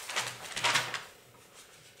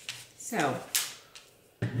 So,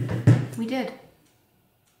 we did.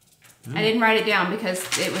 I didn't write it down because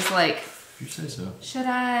it was like, You say so. should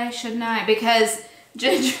I, shouldn't I? Because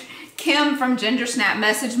Kim from Ginger Snap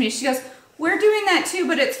messaged me. She goes, we're doing that too,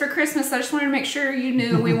 but it's for Christmas. I just wanted to make sure you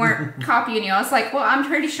knew we weren't copying you. I was like, well, I'm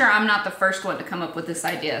pretty sure I'm not the first one to come up with this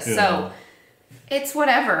idea. Yeah. So, it's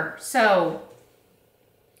whatever. So,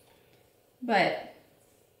 but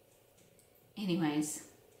anyways.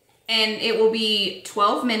 And it will be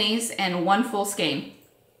 12 minis and 1 full skein.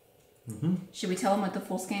 Should we tell them what the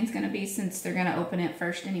full skein's going to be since they're going to open it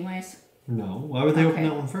first anyways? No. Why would they open Okay.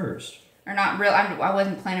 that one first? Or not real. I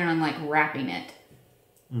wasn't planning on like wrapping it.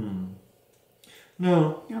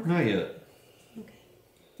 No, Okay. not yet.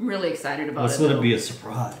 I'm really excited about Let's it. let though. it be a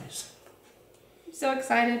surprise. I'm so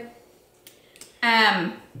excited.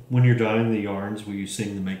 When you're dyeing the yarns, will you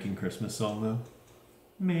sing the Making Christmas song though?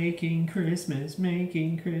 Making Christmas,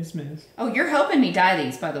 making Christmas. Oh, you're helping me dye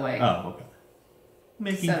these, by the way. Oh, okay.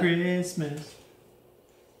 Making So- Christmas.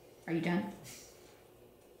 Are you done?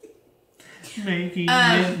 Making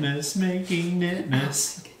knitmas, making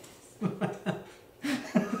knitmas.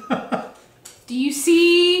 Do you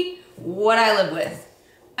see what I live with?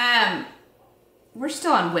 We're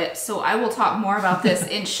still on whips, so I will talk more about this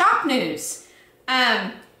in shop news.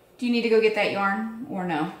 Do you need to go get that yarn or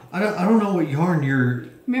no? I don't know what yarn you're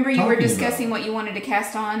Remember you were talking discussing about. what you wanted to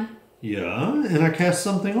cast on? Yeah, and I cast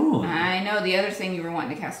something on. I know the other thing you were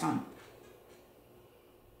wanting to cast on.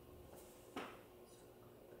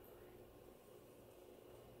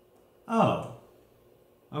 Oh.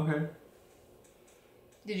 Okay.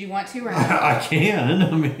 Did you want to or not? I can.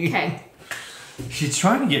 I mean, Okay. she's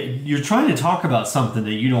trying to get. You're trying to talk about something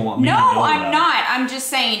that you don't want me to know No, I'm about. not. I'm just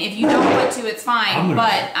saying if you don't want to, it's I'm fine. gonna-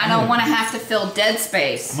 But I I'm don't gonna- want to have to fill dead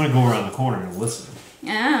space. I'm gonna go around the corner and listen.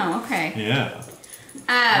 Oh, okay. Yeah.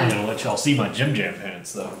 I'm gonna let y'all see my Jim Jam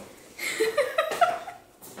pants though.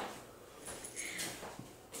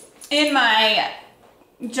 In my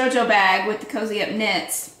JoJo bag with the Cozy Up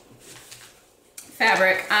Knits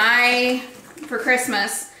fabric, for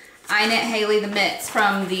Christmas, I knit Haley the mitts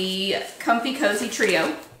from the Comfy Cozy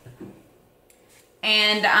Trio.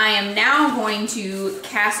 And I am now going to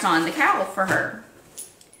cast on the cowl for her.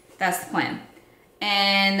 That's the plan.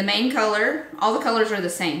 And the main color, all the colors are the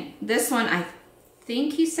same. This one, I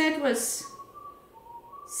think he said was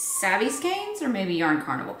Savvy Skeins or maybe Yarn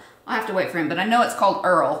Carnival. I'll have to wait for him, but I know it's called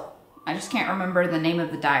Earl. I just can't remember the name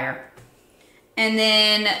of the dyer. And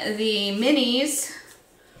then the minis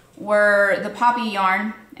were the Poppy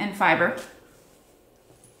yarn and fiber.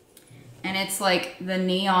 And it's like the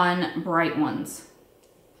neon bright ones.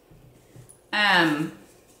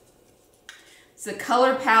 It's the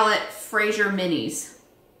Color Palette Fraser Minis.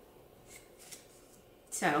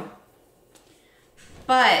 So,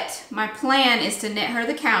 but my plan is to knit her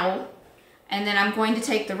the cowl And then I'm going to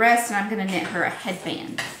take the rest and I'm going to knit her a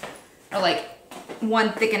headband. Or like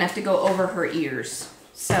one thick enough to go over her ears.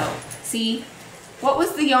 So, see, what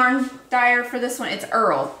was the yarn dyer for this one? It's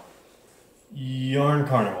Earl. Yarn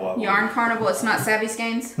Carnival. Yarn Carnival. It's not Savvy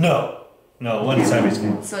Skeins? No. No, it wasn't Savvy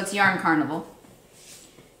Skeins. So it's Yarn Carnival.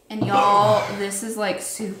 And y'all, this is like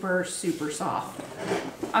super, super soft.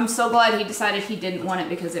 I'm so glad he decided he didn't want it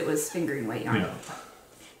because it was fingering weight yarn. Yeah.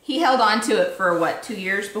 He held on to it for what, 2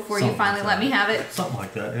 years before you finally let me have it? Something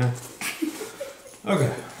like that, yeah.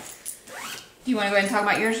 Okay. Do you want to go ahead and talk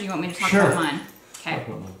about yours, or you want me to talk about mine? Okay.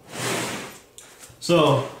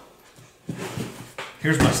 So,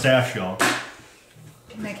 here's my stash, y'all.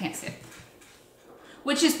 I can't see it.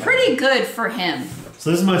 Which is pretty good for him.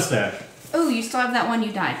 So this is my stash. Oh, you still have that one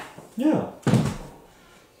you dyed. Yeah.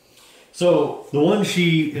 So, the one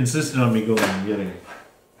she insisted on me going and getting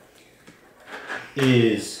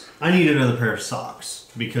is, I need another pair of socks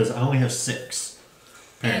because I only have 6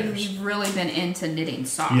 pairs. And you've really been into knitting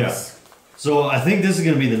socks. Yeah. So I think this is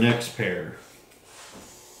going to be the next pair.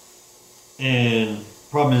 And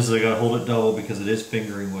problem is I got to hold it double because it is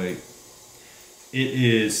fingering weight. It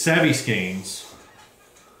is Savvy Skeins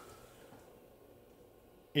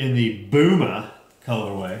in the Booma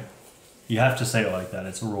colorway. You have to say it like that.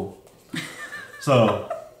 It's a rule.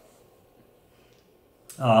 So,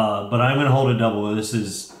 but I'm going to hold it double. This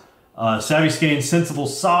is Savvy Skeins Sensible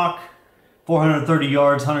Sock. 430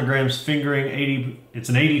 yards, 100 grams fingering, 80. It's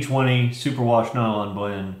an 80-20 superwash nylon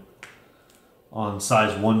blend on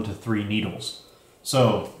size 1 to 3 needles.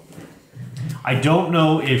 So, I don't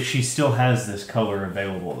know if she still has this color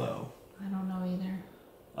available though. I don't know either.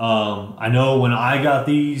 I know when I got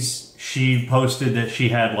these, she posted that she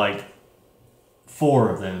had like 4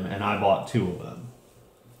 of them, and I bought 2 of them.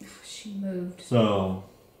 She moved. So,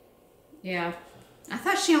 yeah. I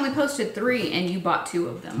thought she only posted 3 and you bought 2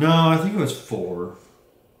 of them. no, I think it was 4.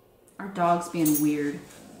 Our dog's being weird.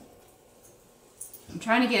 I'm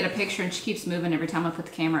trying to get a picture and she keeps moving every time I put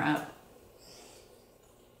the camera up.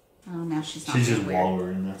 Oh, now she's not. She's just weird.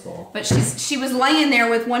 wallowing, that's all. But she was laying there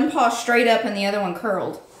with one paw straight up and the other one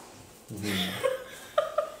curled. Mm-hmm.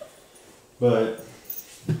 But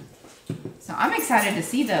so I'm excited to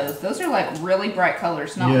see those. Those are like really bright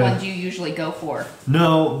colors, not ones you usually go for.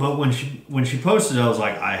 No, but when she posted it, I was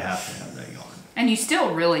like, I have to have that yarn. And you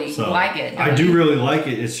still really like it. I do really like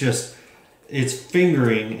it. It's just, it's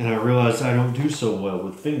fingering, and I realized I don't do so well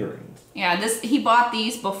with fingering. Yeah, he bought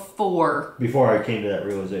these before I came to that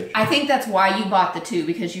realization. I think that's why you bought the 2,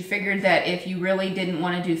 because you figured that if you really didn't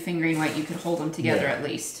want to do fingering weight, you could hold them together at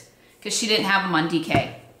least. Because she didn't have them on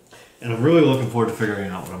DK. And I'm really looking forward to figuring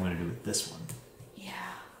out what I'm going to do with this one. Yeah.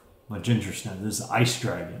 My ginger snap. This is the Ice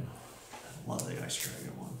Dragon. I love the Ice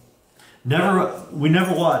Dragon one. We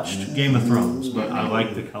never watched Game of Thrones, but I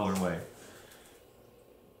like the colorway.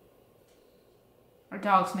 Our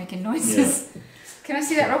dog's making noises. Yeah. Can I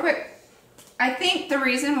see that real quick? I think the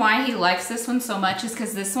reason why he likes this one so much is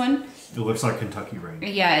because this one... It looks like Kentucky Rain.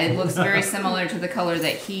 Yeah, it looks very similar to the color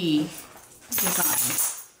that he designed.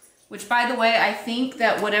 Which, by the way, I think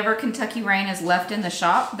that whatever Kentucky Rain is left in the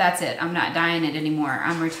shop, that's it. I'm not dyeing it anymore.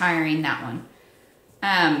 I'm retiring that one.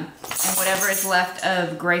 And whatever is left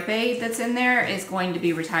of Grape Aid that's in there is going to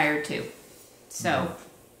be retired too. So,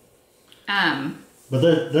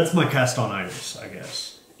 But that's my cast on itis, I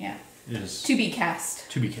guess. Yeah. Is to be cast.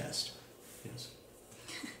 To be cast. Yes.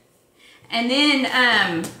 And then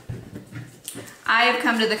I have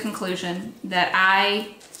come to the conclusion that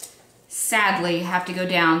I sadly have to go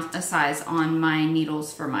down a size on my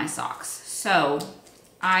needles for my socks. So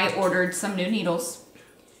I ordered some new needles.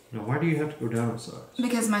 Now, why do you have to go down a size?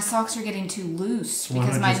 Because my socks are getting too loose. So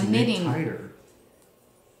because my knitting tighter?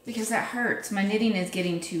 Because that hurts. My knitting is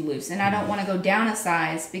getting too loose, and I don't want to go down a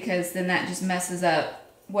size because then that just messes up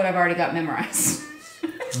what I've already got memorized.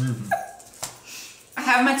 I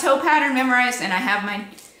have my toe pattern memorized, and I have my,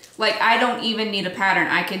 like, I don't even need a pattern.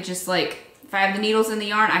 I could just, like, if I have the needles in the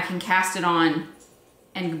yarn, I can cast it on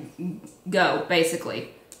and go, basically.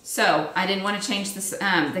 So I didn't want to change this,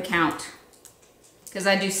 the count, because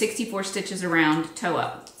I do 64 stitches around, toe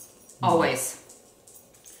up, always.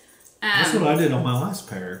 That's what I did on my last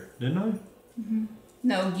pair, didn't I? Mm-hmm.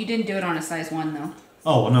 No, you didn't do it on a size 1, though.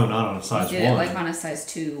 Oh, well, no, not on a size 1. You did it like on a size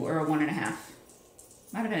 2 or a 1.5.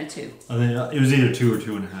 Might have been a 2. I think it was either 2 or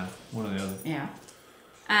 2.5, one or the other. Yeah.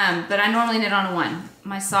 But I normally knit on a 1.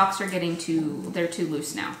 My socks are getting they're too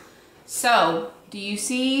loose now. So, do you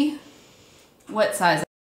see what size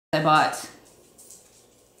I bought?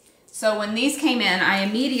 So when these came in, I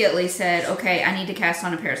immediately said, okay, I need to cast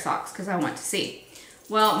on a pair of socks because I want to see.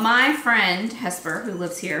 Well, my friend, Hesper, who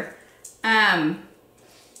lives here,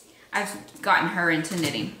 I've gotten her into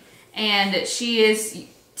knitting. And she is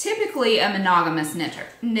typically a monogamous knitter.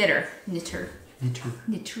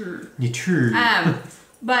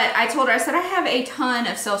 But I told her, I said, I have a ton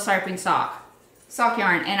of self-striping sock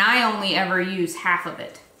yarn, and I only ever use half of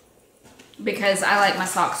it because I like my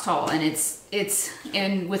socks tall, and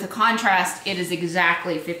and with a contrast, it is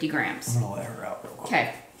exactly 50 grams. I'm gonna let her out real quick.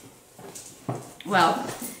 Okay. Well,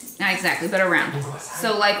 not exactly, but around.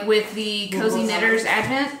 So like with the Cozy Knitters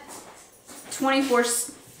Advent, 24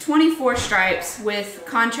 stripes with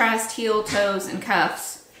contrast heel, toes, and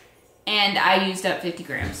cuffs, and I used up 50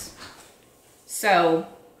 grams. So,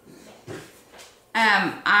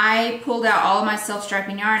 I pulled out all of my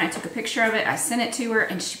self-striping yarn. I took a picture of it. I sent it to her,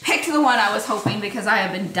 and she picked the one I was hoping, because I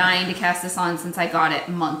have been dying to cast this on since I got it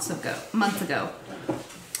months ago.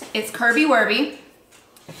 It's Kirby Werby,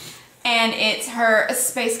 and it's her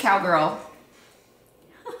Space Cowgirl.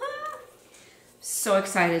 So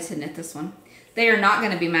excited to knit this one. They are not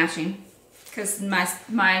going to be matching because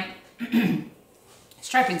my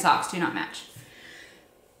striping socks do not match.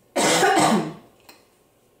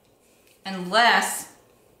 Unless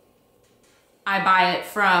I buy it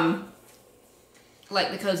from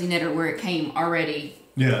like the Cozy Knitter where it came already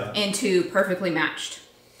into perfectly matched.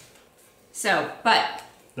 So, but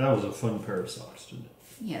that was a fun pair of socks, didn't it?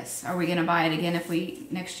 Yes. Are we going to buy it again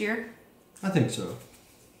next year? I think so.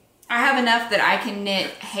 I have enough that I can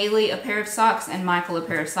knit Haley a pair of socks and Michael a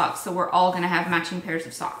pair of socks, so we're all going to have matching pairs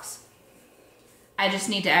of socks. I just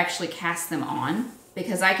need to actually cast them on,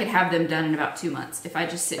 because I could have them done in about 2 months if I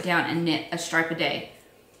just sit down and knit a stripe a day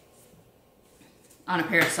on a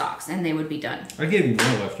pair of socks, and they would be done. I gave you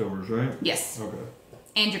more leftovers, right? Yes. Okay.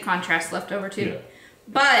 And your contrast left over too. Yeah.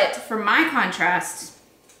 But for my contrast,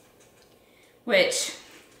 which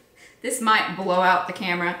this might blow out the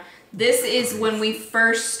camera, this is when we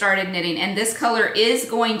first started knitting, and this color is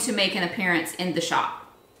going to make an appearance in the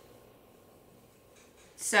shop.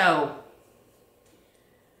 So,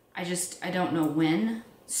 I don't know when.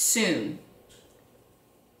 Soon.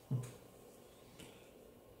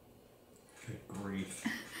 Good grief.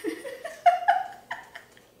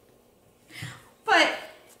 But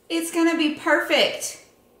it's gonna be perfect.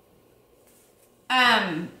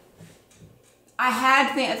 I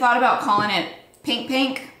had thought about calling it Pink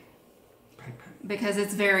Pink. Because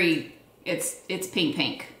it's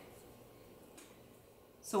pink.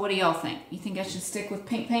 So what do y'all think? You think I should stick with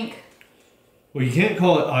Pink? Well, you can't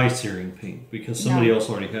call it eye searing pink because somebody else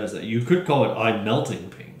already has that. You could call it eye melting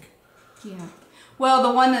pink. Yeah. Well,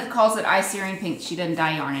 the one that calls it eye searing pink, she doesn't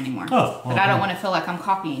dye yarn anymore. Oh. But I don't want to feel like I'm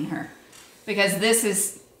copying her, because this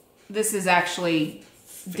is actually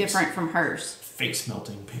different from hers. Face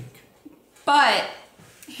melting pink. But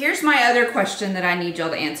here's my other question that I need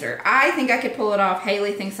y'all to answer. I think I could pull it off.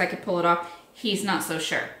 Haley thinks I could pull it off. He's not so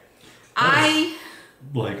sure.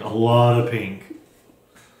 Like a lot of pink.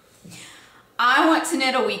 I want to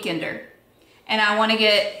knit a weekender, and I want to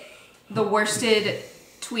get the worsted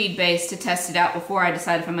tweed base to test it out before I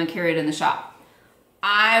decide if I'm going to carry it in the shop.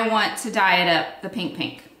 I want to dye it up the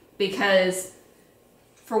pink because,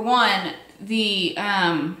 for one, the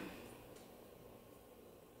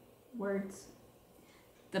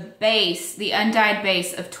base, the undyed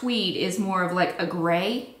base of tweed is more of like a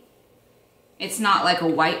gray. It's not like a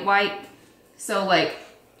white. So like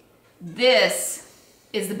this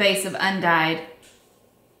is the base of undyed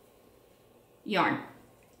yarn.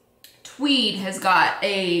 Tweed has got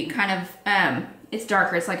a kind of, it's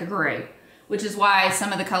darker, it's like a gray, which is why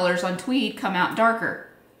some of the colors on tweed come out darker.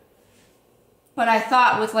 But I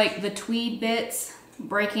thought with like the tweed bits,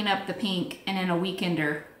 breaking up the pink and in a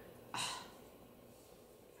weekender,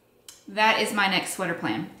 that is my next sweater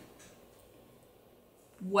plan.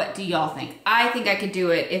 What do y'all think? I think I could do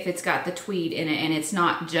it if it's got the tweed in it and it's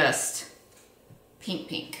not just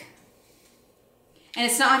pink. And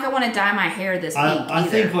it's not like I want to dye my hair this pink I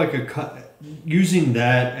think like using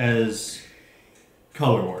that as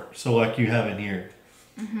color work, so like you have in here,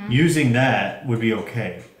 using that would be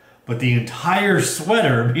okay. But the entire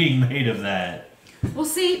sweater being made of that, we'll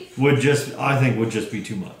see, I think would just be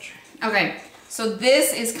too much. Okay, so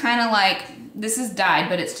this is kind of like, this is dyed,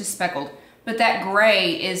 but it's just speckled. But that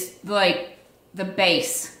gray is like the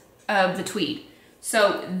base of the tweed.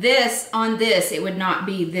 So on this, it would not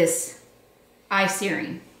be this eye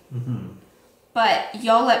searing. But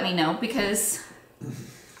y'all let me know, because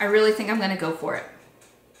I really think I'm going to go for it.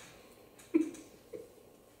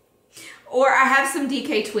 Or I have some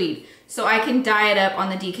DK tweed, so I can dye it up on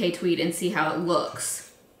the DK tweed and see how it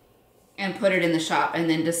looks. And put it in the shop and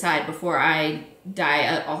then decide before I dye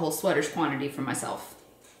up a whole sweater's quantity for myself.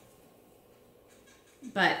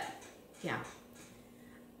 But, yeah.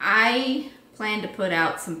 I plan to put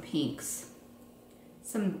out some pinks.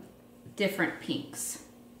 Some different pinks.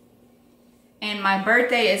 And my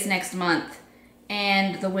birthday is next month,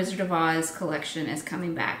 and the Wizard of Oz collection is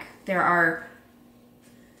coming back. There are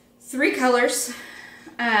 3 colors.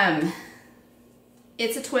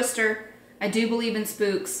 It's a twister. I do believe in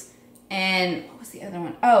spooks. And what was the other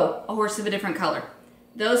one? Oh, a horse of a different color.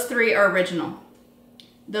 Those 3 are original.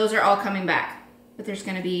 Those are all coming back. But there's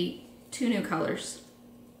going to be 2 new colors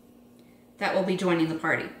that will be joining the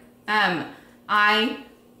party.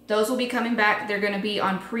 Those will be coming back. They're going to be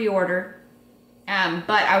on pre-order.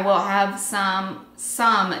 But I will have some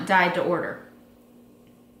dyed to order.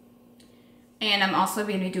 And I'm also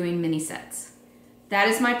going to be doing mini sets. That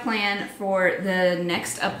is my plan for the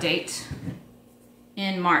next update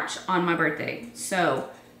in March on my birthday. So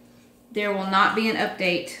there will not be an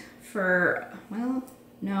update for, well,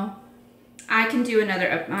 no. I can do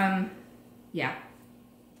another, yeah.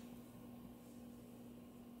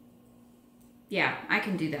 Yeah, I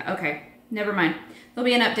can do that. Okay, never mind. There'll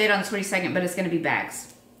be an update on the 22nd, but it's going to be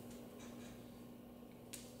bags.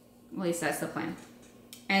 At least that's the plan.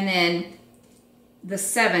 And then the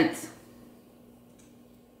 7th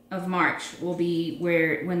of March will be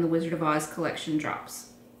when the Wizard of Oz collection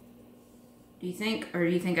drops. Do you think? Or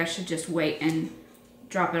do you think I should just wait and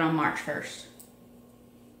drop it on March 1st?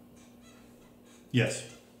 Yes.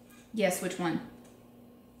 Yes, which one?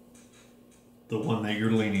 The one that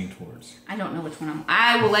you're leaning towards. I don't know which one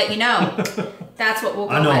I will let you know. That's what we'll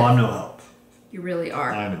go with. I know, I'm no help. You really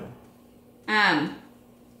are. I know.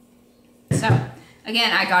 So,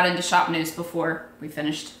 again, I got into shop news before we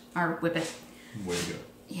finished our Whippet. Way to go.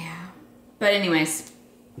 Yeah. But anyways,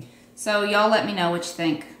 so y'all let me know what you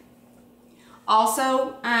think.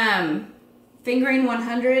 Also, Fingering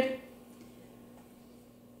 100,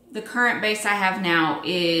 the current base I have now,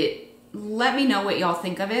 let me know what y'all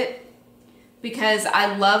think of it. Because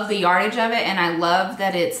I love the yardage of it, and I love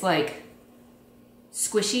that it's like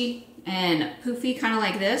squishy and poofy, kind of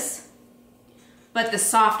like this. But the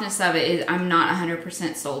softness of it, I'm not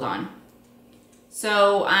 100% sold on.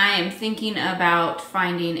 So I am thinking about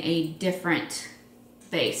finding a different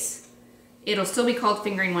base. It'll still be called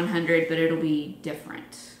Fingering 100, but it'll be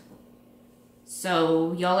different.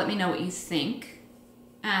 So y'all let me know what you think.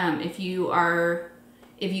 If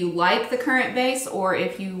you like the current base, or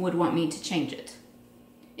if you would want me to change it.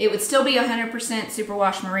 It would still be 100%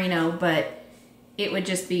 superwash merino, but it would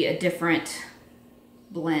just be a different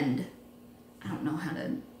blend. I don't know how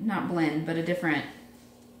to, not blend, but a different,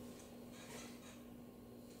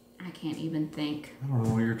 I can't even think. I don't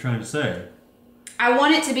know what you're trying to say. I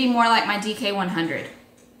want it to be more like my DK 100,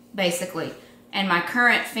 basically. And my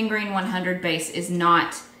current Fingering 100 base is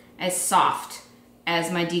not as soft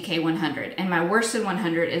as my DK 100, and my Worsted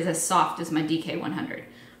 100 is as soft as my DK 100.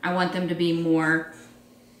 I want them to be more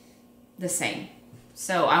the same.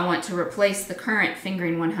 So I want to replace the current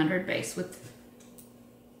Fingering 100 base with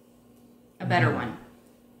a better one.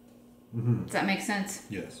 Mm-hmm. Does that make sense?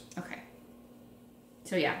 Yes. Okay.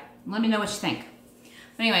 So yeah, let me know what you think.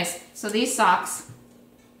 But anyways, so these socks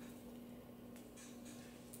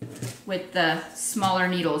with the smaller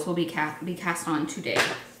needles will be cast on today.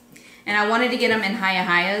 And I wanted to get them in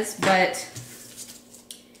Hiya-Hiyas, but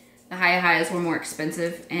the Hiya-Hiyas were more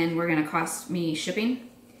expensive and were going to cost me shipping.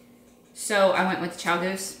 So I went with Chow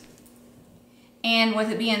Goose. And with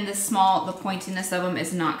it being this small, the pointiness of them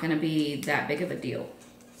is not going to be that big of a deal.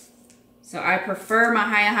 So I prefer my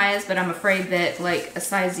Hiya-Hiyas, but I'm afraid that like a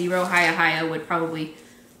size 0 Hiya-Hiya would probably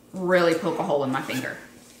really poke a hole in my finger.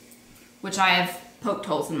 Which I have poked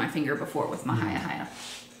holes in my finger before with my Hiya-Hiya.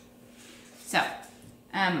 So,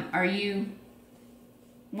 are you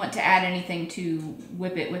want to add anything to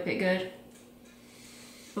Whip It Good?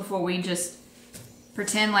 Before we just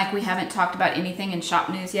pretend like we haven't talked about anything in shop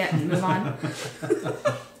news yet and move on?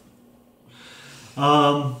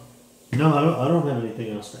 No, I don't have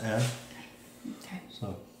anything else to add. Okay.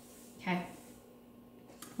 So. Okay.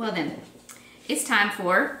 Well then, it's time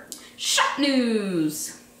for shop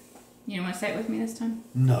news. You don't want to say it with me this time?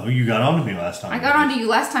 No, you got on to me last time. I got on to you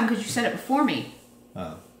last time because you said it before me.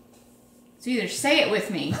 Oh. So either say it with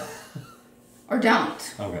me or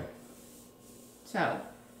don't. Okay. So,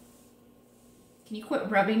 can you quit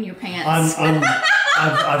rubbing your pants?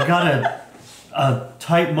 I've got a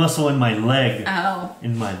tight muscle in my leg. Oh.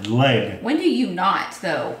 In my leg. When do you not,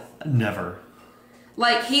 though? Never.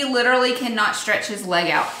 Like, he literally cannot stretch his leg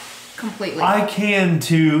out completely. I can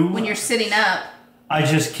too. When you're sitting up. I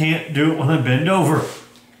just can't do it when I bend over.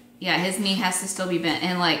 Yeah, his knee has to still be bent.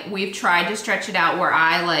 And, like, we've tried to stretch it out where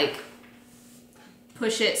I, like,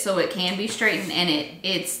 push it so it can be straightened. And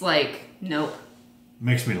it's like, nope.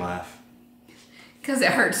 Makes me laugh. Because it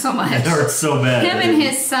hurts so much. It hurts so bad. Him and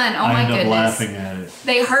his son, oh my goodness. I end up laughing at it.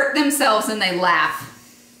 They hurt themselves and they laugh.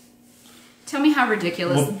 Tell me how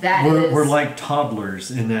ridiculous that is. We're like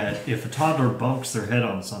toddlers in that if a toddler bumps their head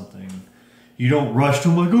on something, you don't rush to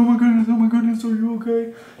them like, oh my goodness, are you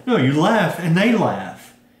okay? No, you laugh and they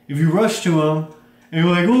laugh. If you rush to them and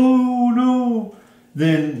you're like, oh no,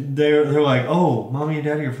 then they're like, oh, mommy and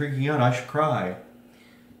daddy are freaking out, I should cry.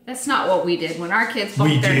 That's not what we did when our kids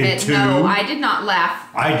bumped their head. Too. No, I did not laugh.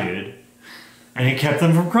 I did. And it kept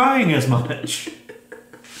them from crying as much.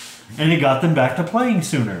 And it got them back to playing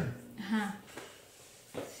sooner.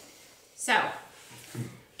 So,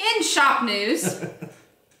 in shop news,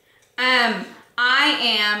 I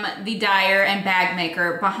am the dyer and bag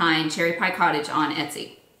maker behind CherryPieCottage on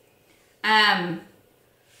Etsy.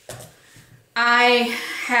 I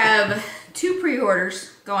have 2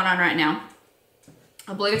 pre-orders going on right now.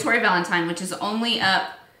 Obligatory Valentine, which is only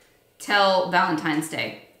up till Valentine's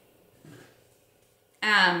Day.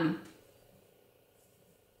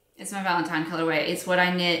 It's my Valentine colorway. It's what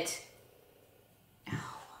I knit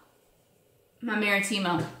my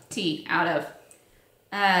Maritimo tee out of.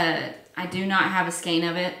 I do not have a skein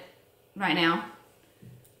of it right now.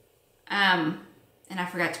 And I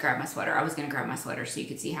forgot to grab my sweater. I was going to grab my sweater so you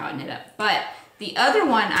could see how it knit up. But the other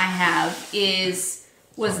one I have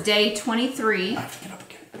was day 23. I have to get up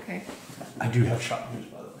again. Okay. I do have shop news,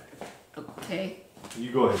 by the way. Okay.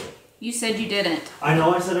 You go ahead. You said you didn't. I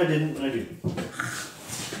know I said I didn't, but I do.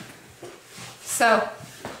 So,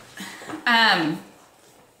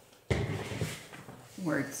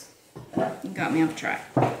 words. You got me off track.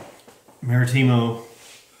 Maritimo.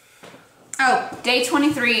 Oh, day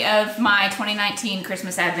 23 of my 2019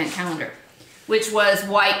 Christmas Advent calendar, which was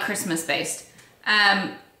white Christmas based.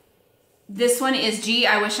 This one is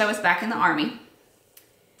I Wish I Was Back in the Army.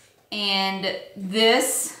 And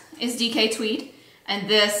this is DK Tweed. And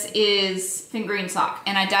this is fingering sock.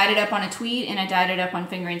 And I dyed it up on a tweed and I dyed it up on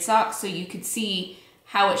fingering sock so you could see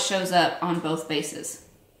how it shows up on both bases.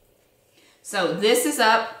 So this is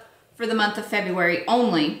up for the month of February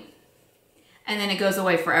only, and then it goes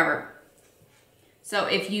away forever. So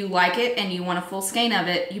if you like it and you want a full skein of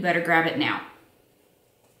it, you better grab it now.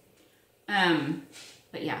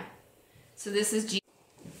 But yeah, so this is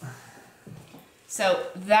So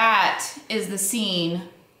that is the scene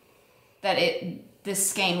that this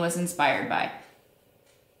skein was inspired by,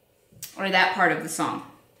 or that part of the song.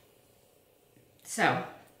 So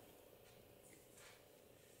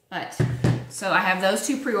I have those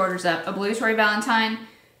 2 pre-orders up. Obligatory Valentine,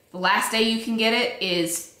 the last day you can get it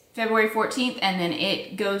is February 14th, and then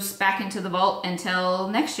it goes back into the vault until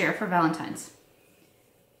next year for Valentine's.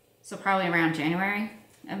 So probably around January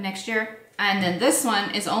of next year. And then this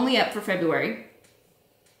one is only up for February.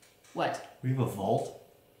 What? We have a vault?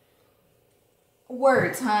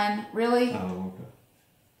 Words, hun. Really? Oh, okay.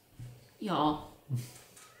 Y'all.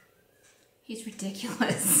 He's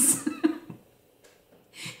ridiculous.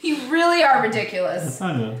 You really are ridiculous.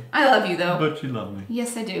 I know. I love you though. But you love me.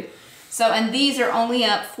 Yes, I do. So, and these are only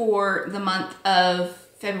up for the month of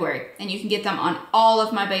February. And you can get them on all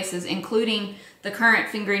of my bases, including the current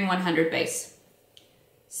Fingering 100 base.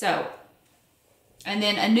 So, and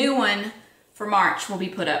then a new one for March will be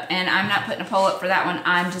put up. And I'm not putting a poll up for that one.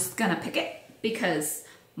 I'm just going to pick it because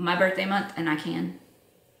my birthday month and I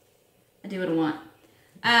do what I want.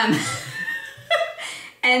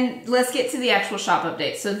 And let's get to the actual shop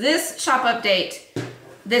update. So this shop update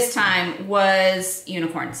this time was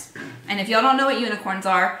unicorns. And if y'all don't know what unicorns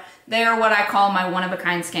are, they are what I call my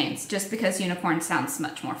one-of-a-kind skeins, just because unicorn sounds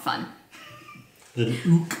much more fun. Than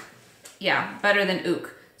ook. Yeah, better than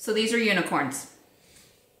ook. So these are unicorns.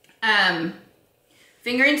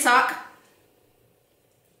 Fingering sock.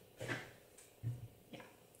 Yeah.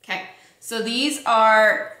 Okay. So these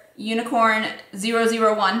are unicorn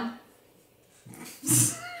 001.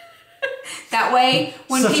 That way,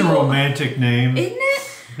 when Such people... a romantic name. Isn't it?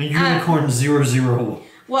 The unicorn 001.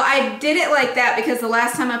 Well, I did it like that because the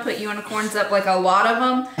last time I put unicorns up, like a lot of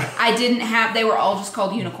them, I didn't have... They were all just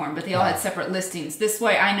called unicorn, but they all had separate listings. This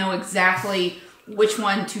way, I know exactly which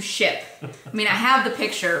one to ship. I mean, I have the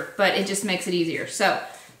picture, but it just makes it easier. So,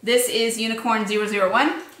 this is unicorn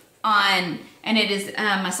 001 on... And it is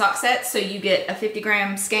my sock set, so you get a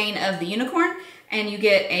 50-gram skein of the unicorn, and you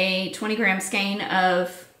get a 20-gram skein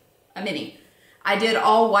of a mini. I did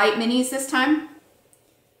all white minis this time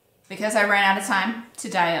because I ran out of time to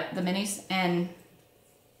dye up the minis, and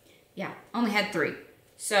yeah, only had 3.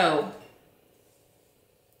 So,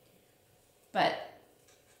 but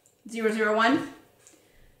 001.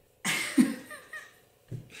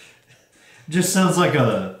 Just sounds like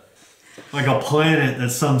a Like a planet that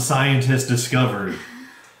some scientist discovered.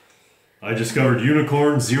 I discovered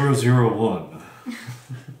Unicorn 001.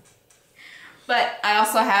 But I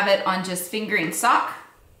also have it on just fingering sock.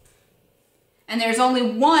 And there's only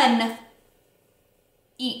one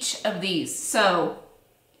each of these. So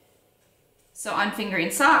on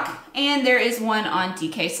fingering sock, and there is one on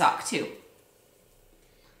DK sock too.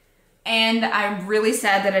 And I'm really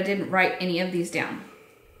sad that I didn't write any of these down.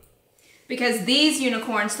 Because these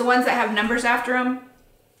unicorns, the ones that have numbers after them,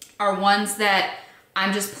 are ones that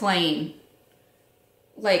I'm just playing,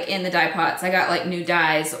 like in the dye pots. I got like new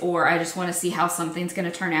dyes, or I just want to see how something's going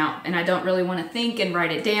to turn out, and I don't really want to think and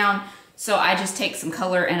write it down, so I just take some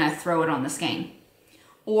color and I throw it on the skein.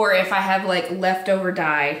 Or if I have like leftover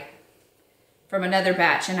dye from another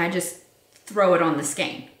batch, and I just throw it on the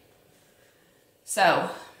skein. So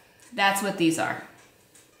that's what these are.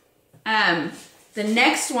 The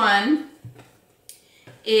next one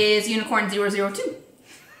is Unicorn 002.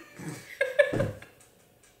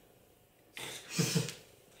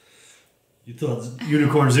 You thought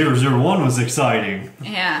Unicorn 001 was exciting.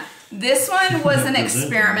 Yeah. This one was an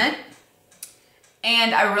experiment,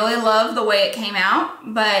 and I really love the way it came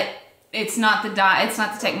out, but it's not the dye, it's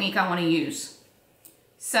not the technique I want to use.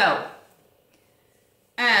 So,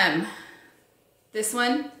 this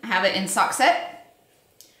one, I have it in sock set.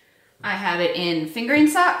 I have it in fingering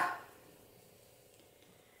sock.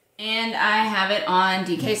 And I have it on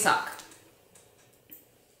DK sock.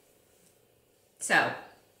 So,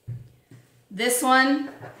 this one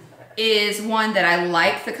is one that I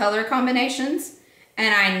like the color combinations,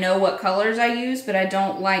 and I know what colors I use, but I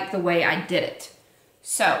don't like the way I did it.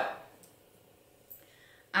 So,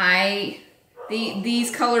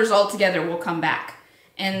 these colors all together will come back.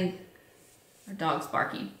 And our dog's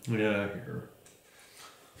barking. Yeah, I hear.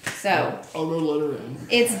 So, I'll go let her in.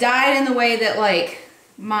 It's dyed in the way that like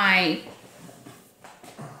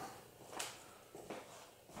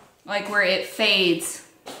where it fades,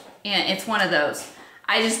 and it's one of those.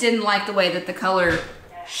 I just didn't like the way that the color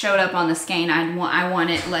showed up on the skein. I want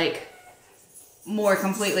it like more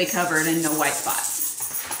completely covered and no white spots.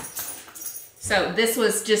 So this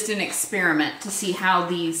was just an experiment to see how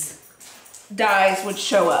these dyes would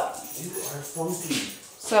show up. You are funky.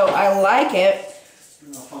 So I like it,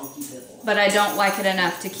 You're a funky devil. but I don't like it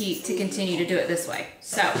enough to continue to do it this way.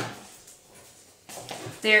 So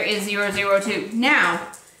there is 002.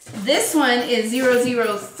 Now this one is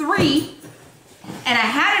 003, and I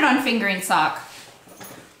had it on fingering sock,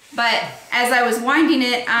 but as I was winding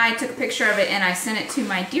it, I took a picture of it and I sent it to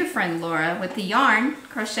my dear friend Laura with the yarn,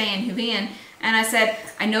 Crochet and Houvian, and I said,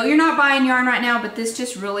 I know you're not buying yarn right now, but this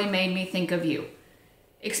just really made me think of you.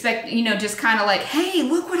 Just kind of like, hey,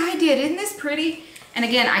 look what I did, isn't this pretty? And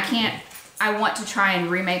again, I want to try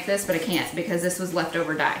and remake this, but I can't because this was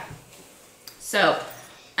leftover dye. So,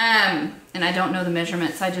 and I don't know the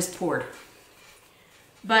measurements, I just poured.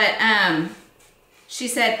 But, she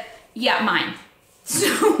said, yeah, mine.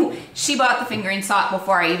 So, she bought the fingering sock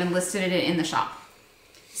before I even listed it in the shop.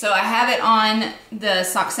 So I have it on the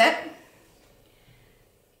sock set.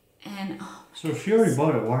 And, oh. So if she already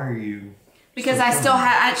bought it, why are you... Because I still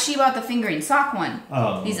have, she bought the fingering sock one.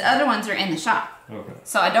 Oh. These other ones are in the shop. Okay.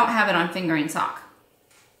 So I don't have it on fingering sock.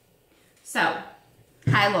 So,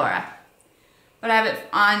 hi Laura. But I have it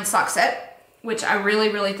on sock set, which I really,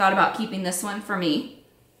 really thought about keeping this one for me.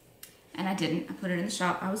 And I didn't. I put it in the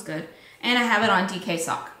shop. I was good. And I have it on DK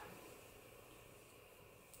sock.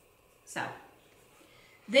 So,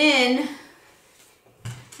 then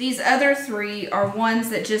these other three are ones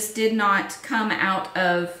that just did not come out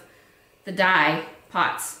of the dye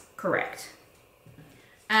pots correct.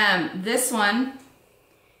 This one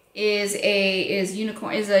is a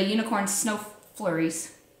unicorn snow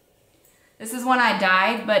flurries. This is one I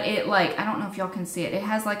dyed, but it like, I don't know if y'all can see it. It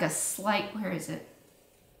has like a slight, where is it?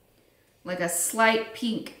 Like a slight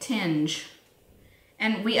pink tinge.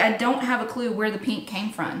 And I don't have a clue where the pink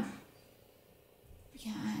came from.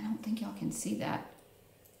 Yeah, I don't think y'all can see that.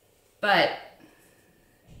 But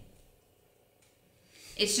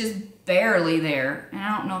it's just barely there. And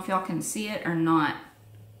I don't know if y'all can see it or not.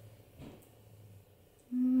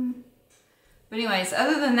 But anyways,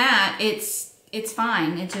 other than that, it's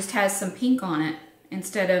fine. It just has some pink on it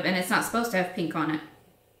instead of, and it's not supposed to have pink on it.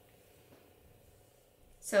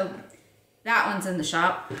 So that one's in the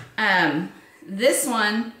shop. This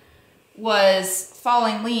one was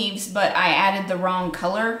falling leaves, but I added the wrong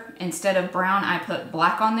color. Instead of brown, I put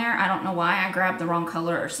black on there. I don't know why. I grabbed the wrong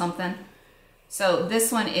color or something. So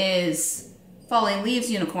this one is falling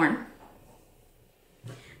leaves unicorn.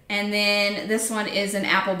 And then this one is an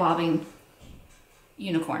apple bobbing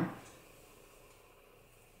unicorn.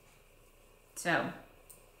 So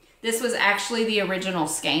this was actually the original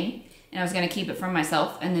skein, and I was going to keep it for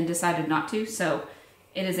myself and then decided not to. So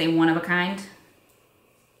it is a one of a kind.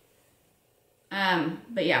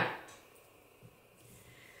 But yeah.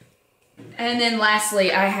 And then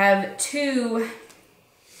lastly, I have 2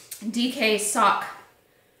 DK sock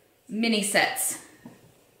mini sets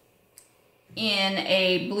in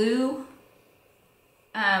a blue.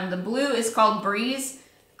 The blue is called Breeze,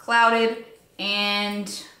 Clouded,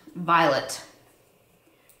 and Violet.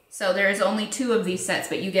 So there is only 2 of these sets,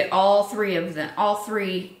 but you get all 3 of them, all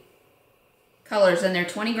 3 colors, and they're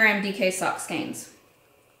 20 gram DK sock skeins.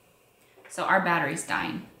 So our battery's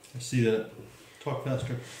dying. I see that. Talk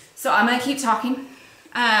faster. So I'm gonna keep talking,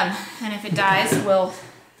 and if it dies, we'll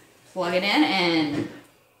plug it in and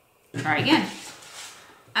try again.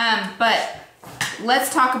 But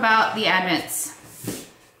let's talk about the Advents.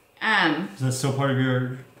 Is that still part of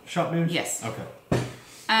your shop news? Yes. Okay.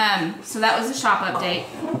 So that was the shop update.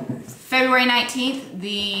 February 19th,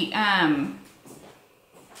 the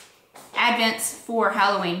Advents for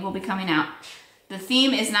Halloween will be coming out. The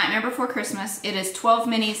theme is Nightmare Before Christmas. It is 12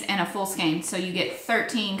 minis and a full skein, so you get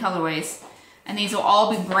 13 colorways. And these will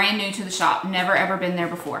all be brand new to the shop, never ever been there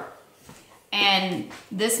before. And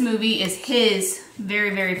this movie is his very,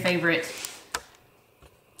 very favorite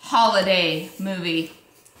holiday movie.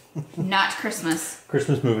 Not Christmas.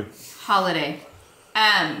 Christmas movie. Holiday.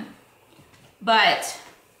 But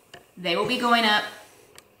they will be going up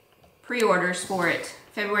pre-orders for it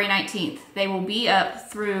February 19th. They will be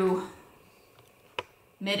up through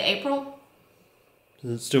mid-April.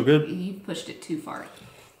 Is it still good? You pushed it too far.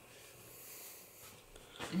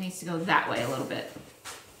 It needs to go that way a little bit.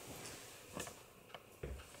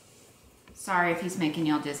 Sorry if he's making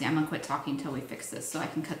y'all dizzy. I'm gonna quit talking until we fix this so I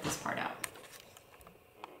can cut this part out.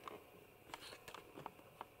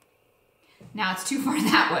 Now it's too far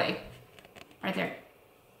that way. Right there.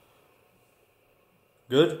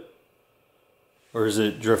 Good? Or is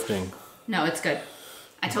it drifting? No, it's good.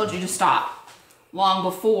 I told you to stop long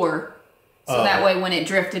before, so that way when it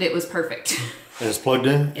drifted, it was perfect. It's plugged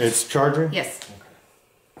in? It's charging? Yes.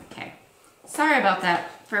 Okay. Sorry about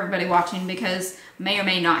that for everybody watching, because may or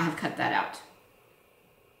may not have cut that out.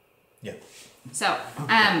 Yeah. So,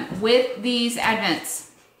 with these Advents,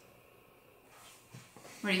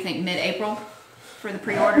 what do you think, mid-April for the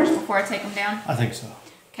pre-orders before I take them down? I think so.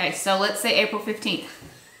 Okay, so let's say April 15th.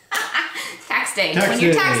 Tax day, Tax when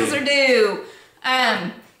your day. taxes are due.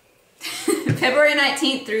 February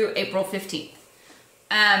 19th through April 15th.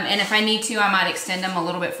 And if I need to, I might extend them a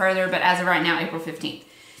little bit further, but as of right now, April 15th.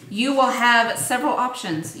 You will have several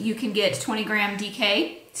options. You can get 20 gram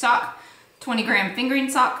DK sock, 20 gram fingering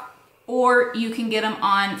sock, or you can get them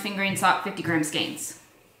on fingering sock 50 gram skeins.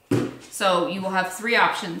 So you will have 3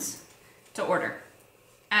 options to order.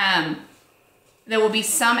 There will be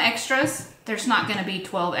some extras. There's not going to be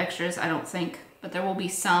 12 extras, I don't think, but there will be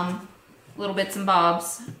some little bits and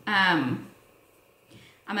bobs. I'm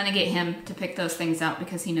going to get him to pick those things out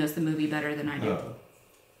because he knows the movie better than I do.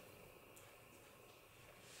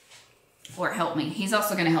 Or help me. He's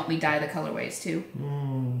also going to help me dye the colorways too.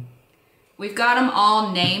 We've got them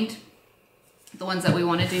all named, the ones that we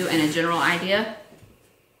want to do, and a general idea.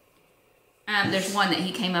 There's one that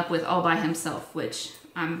he came up with all by himself, which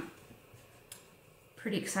I'm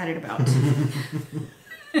pretty excited about.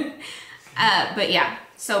 But yeah,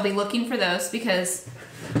 so be looking for those, because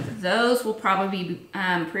those will probably be,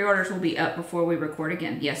 pre-orders will be up before we record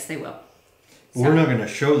again. Yes, they will. Well, we're not going to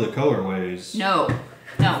show the colorways. No.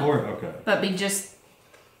 Okay. But be just...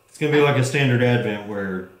 It's going to be like a standard Advent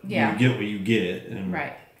where Yeah. you get what you get. And,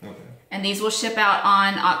 Right. Okay. And these will ship out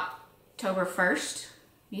on October 1st,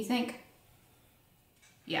 you think?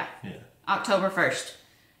 Yeah. Yeah. October 1st.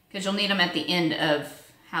 Because you'll need them at the end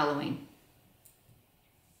of Halloween.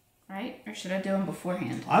 Right? Or should I do them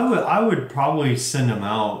beforehand? I would probably send them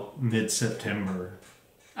out mid-September.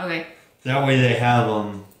 Okay. That way they have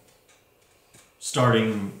them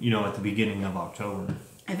starting, at the beginning of October.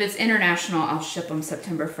 If it's international, I'll ship them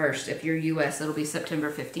September 1st. If you're US, it'll be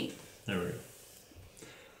September 15th. There we go.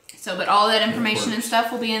 So, but all that information and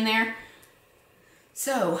stuff will be in there.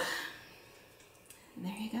 So,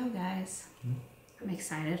 there you go, guys. I'm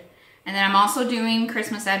excited. And then I'm also doing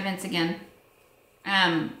Christmas Advents again.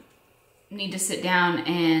 Need to sit down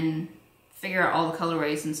and figure out all the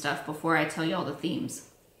colorways and stuff before I tell you all the themes.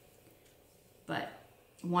 But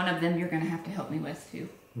one of them you're going to have to help me with too.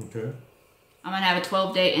 Okay. I'm going to have a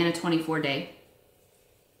 12-day and a 24-day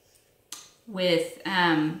with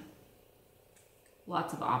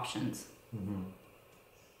lots of options.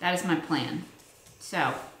 That is my plan.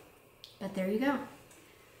 So, but there you go.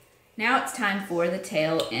 Now it's time for the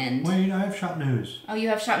tail end. Wait, I have shop news. Oh, you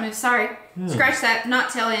have shop news. Sorry. Scratch that. Not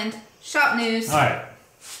tail end. Shop news. All right.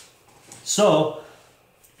 So,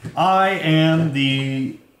 I am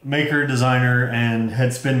the maker, designer, and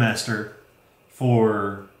head spin master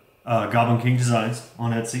for Goblin King Designs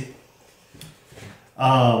on Etsy.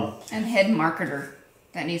 And head marketer.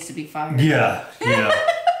 That needs to be fired. Yeah.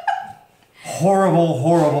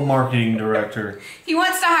 Horrible marketing director. He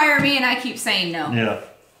wants to hire me and I keep saying no. Yeah.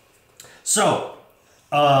 So,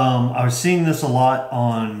 I was seeing this a lot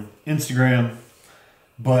on Instagram,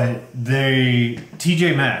 but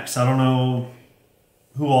TJ Maxx, I don't know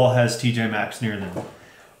who all has TJ Maxx near them,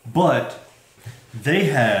 but they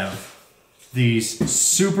have these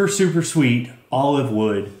super sweet olive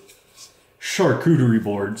wood charcuterie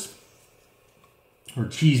boards, or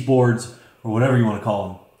cheese boards, or whatever you want to call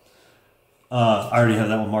them. I already have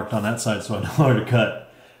that one marked on that side, so I know where to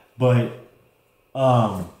cut. But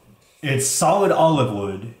it's solid olive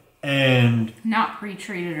wood and not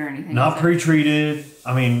pre-treated or anything. Not pre-treated.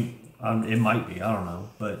 I mean, it might be. I don't know,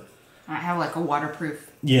 but I have like a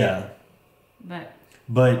waterproof. Yeah.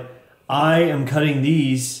 But I am cutting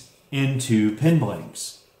these into pin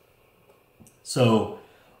blanks. So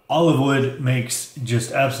olive wood makes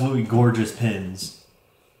just absolutely gorgeous pins,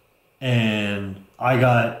 and I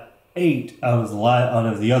got 8 out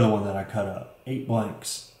of the other one that I cut up. 8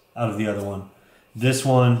 blanks out of the other one. This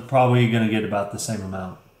one probably gonna get about the same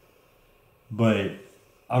amount, but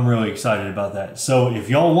I'm really excited about that. So if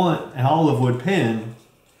y'all want an olive wood pin,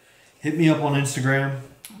 hit me up on Instagram.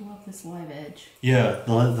 I love this live edge. Yeah,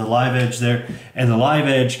 the live edge there, and the live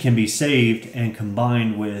edge can be saved and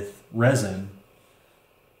combined with resin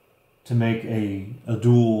to make a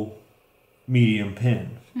dual medium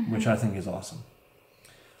pin, which I think is awesome.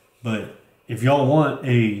 But if y'all want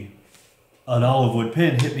an olive wood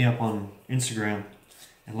pin, hit me up on Instagram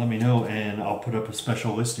and let me know, and I'll put up a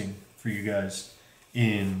special listing for you guys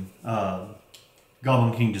in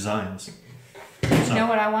Goblin King Designs. You know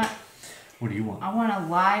what I want? What do you want? I want a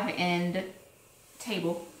live end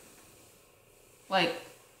table. Like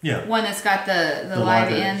Yeah. one that's got the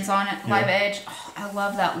live ends on it, live edge. Oh, I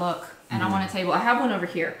love that look. And I want a table. I have one over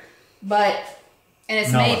here. And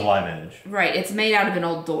it's not made with live edge. Right, it's made out of an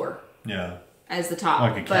old door. Yeah. As the top.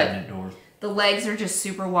 Like a cabinet door. The legs are just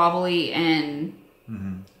super wobbly, and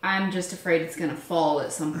I'm just afraid it's gonna fall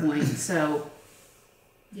at some point. So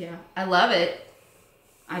yeah, I love it.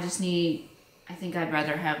 I think I'd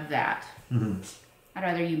rather have that. I'd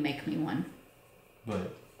rather you make me one.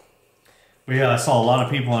 But yeah, I saw a lot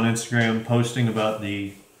of people on Instagram posting about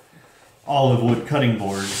the olive wood cutting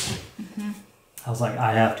boards. I was like,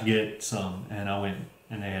 I have to get some, and I went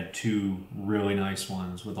and they had 2 really nice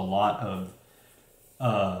ones with a lot of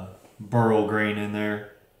burl grain in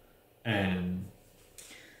there, and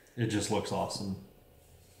it just looks awesome.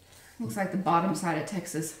 Looks like the bottom side of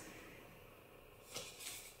Texas.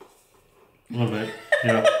 A little bit,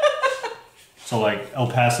 yeah. So like El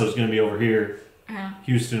Paso's gonna be over here,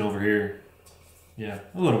 Houston over here. Yeah,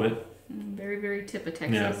 a little bit. Very, very tip of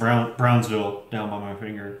Texas. Yeah, Brownsville down by my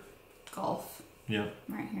finger. Gulf. Yeah.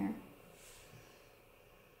 Right here.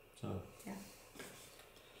 So. Yeah.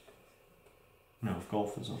 No,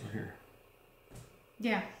 Gulf is over here.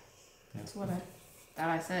 Yeah. That's what I thought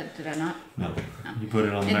I said. Did I not? No. You put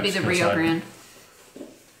it on the It'd be the Rio side. Grande.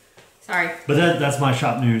 Sorry. But that's my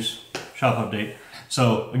shop news, shop update.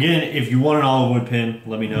 So again, if you want an olive wood pin,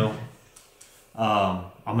 let me know.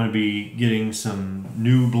 I'm going to be getting some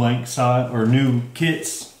new blank side or new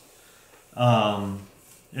kits.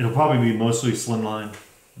 It'll probably be mostly slimline,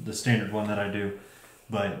 the standard one that I do.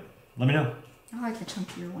 But let me know. I like the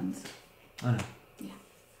chunkier ones. I know.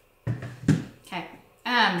 Yeah. Okay.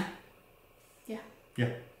 Yeah.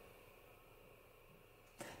 Yeah.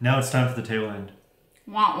 Now it's time for the tail end.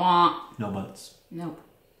 Wah wah. No buts. Nope.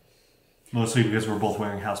 Mostly because we're both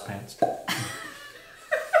wearing house pants.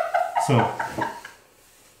 So.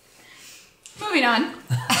 Moving on.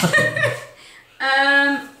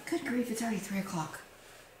 Good grief, it's already 3 o'clock.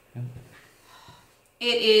 Yeah.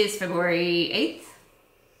 It is February 8th.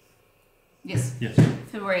 Yes. Yes.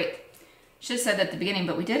 February 8th. Should have said that at the beginning,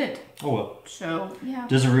 but we did it. Oh well. So, yeah.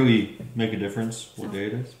 Does it really make a difference what day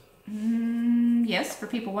it is? Yes, for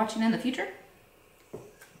people watching in the future.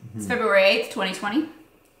 It's February 8th, 2020.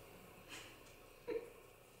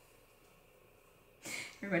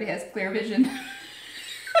 Everybody has clear vision.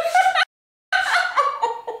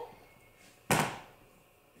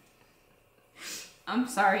 I'm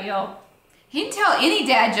sorry, y'all. He didn't tell any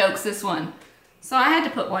dad jokes this one. So I had to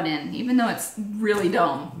put one in, even though it's really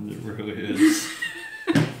dumb. It really is.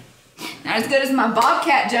 It really is. Not as good as my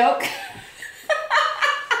bobcat joke.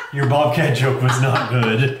 Your bobcat joke was not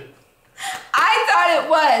good. I thought it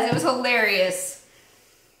was. It was hilarious.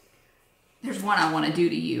 There's one I want to do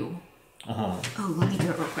to you. Uh-huh. Oh, let me do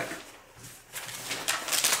it real quick.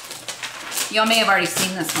 Y'all may have already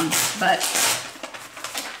seen this one, but...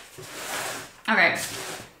 Okay.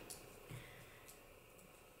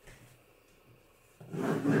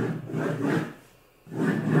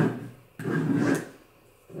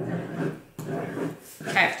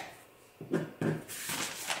 Okay.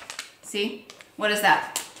 See? What is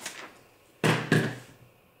that?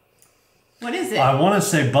 What is it? I want to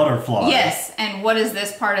say butterfly. Yes, and what is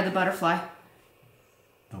this part of the butterfly?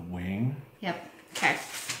 The wing. Yep. Okay.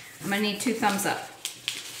 I'm gonna need 2 thumbs up.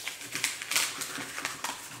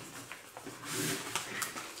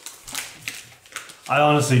 I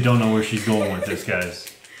honestly don't know where she's going with this, guys.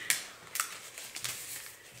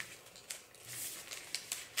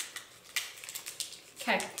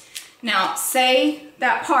 Okay. Now say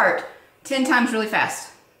that part 10 times really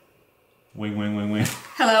fast. Wing, wing, wing, wing.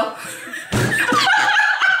 Hello?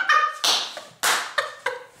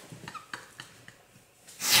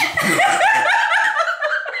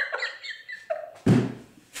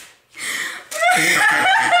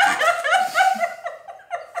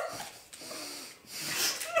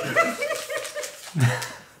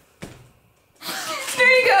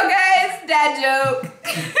 There you go, guys. Dad joke.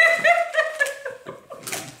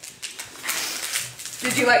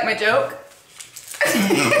 Did you like my joke?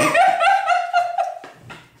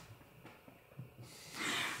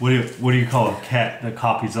 What do you call a cat that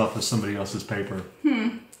copies off of somebody else's paper?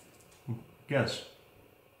 Guess.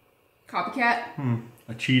 Copycat?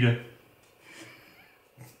 A cheetah.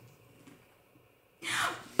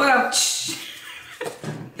 But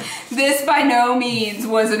this by no means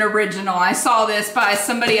was an original. I saw this by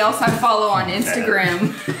somebody else I follow on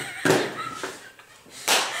Instagram.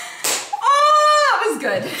 Oh, that was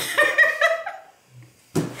good.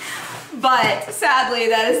 But sadly,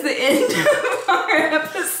 that is the end of our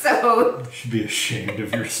episode. You should be ashamed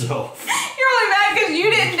of yourself. You're only mad because you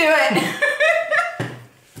didn't do it.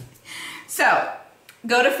 So,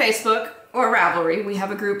 go to Facebook or Ravelry. We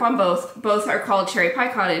have a group on both. Both are called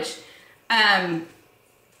CherryPieCottage.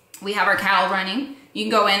 We have our cow running. You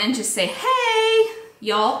can go in and just say, hey,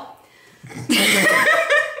 y'all.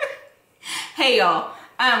 Hey, y'all.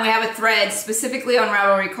 We have a thread specifically on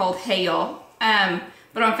Ravelry called Hey, y'all.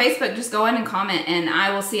 But on Facebook, just go in and comment, and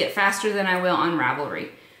I will see it faster than I will on Ravelry.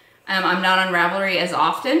 I'm not on Ravelry as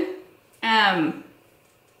often. I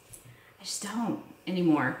just don't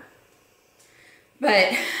anymore.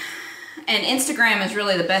 But, and Instagram is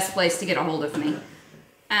really the best place to get a hold of me.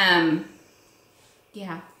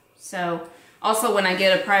 Yeah, so also when I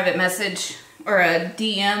get a private message or a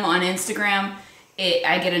DM on Instagram,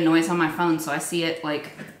 I get a noise on my phone, so I see it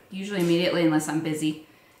like usually immediately unless I'm busy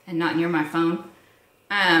and not near my phone.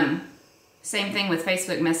 Same thing with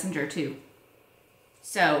Facebook Messenger too.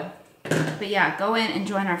 So, but yeah, go in and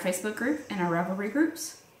join our Facebook group and our Ravelry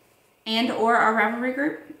groups and or our Ravelry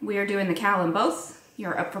group. We are doing the cow in both.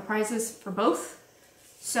 You're up for prizes for both.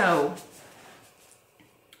 So,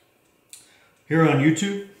 Here on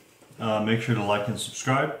YouTube, make sure to like and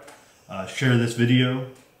subscribe. Share this video.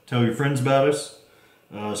 Tell your friends about us.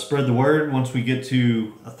 Spread the word. Once we get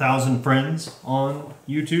to 1,000 friends on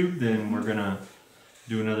YouTube, then we're gonna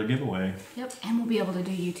do another giveaway. yep, and we'll be able to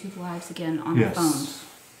do YouTube lives again on the Yes. phones,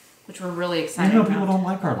 which we're really I excited know about. people don't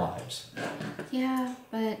like our lives. Yeah,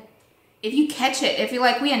 but if you catch it, if you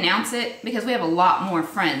like, we announce it because we have a lot more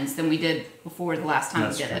friends than we did before the last time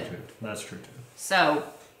That's we true did it. too. That's true too. So,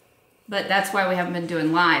 but that's why we haven't been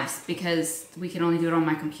doing lives because we can only do it on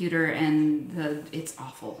my computer and it's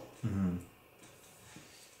awful. Mm-hmm.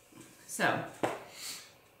 So,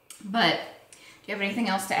 but do you have anything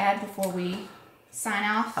else to add before we sign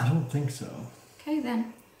off? I don't think so. Okay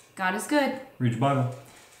then. God is good. Read your Bible.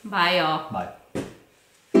 Bye y'all. Bye.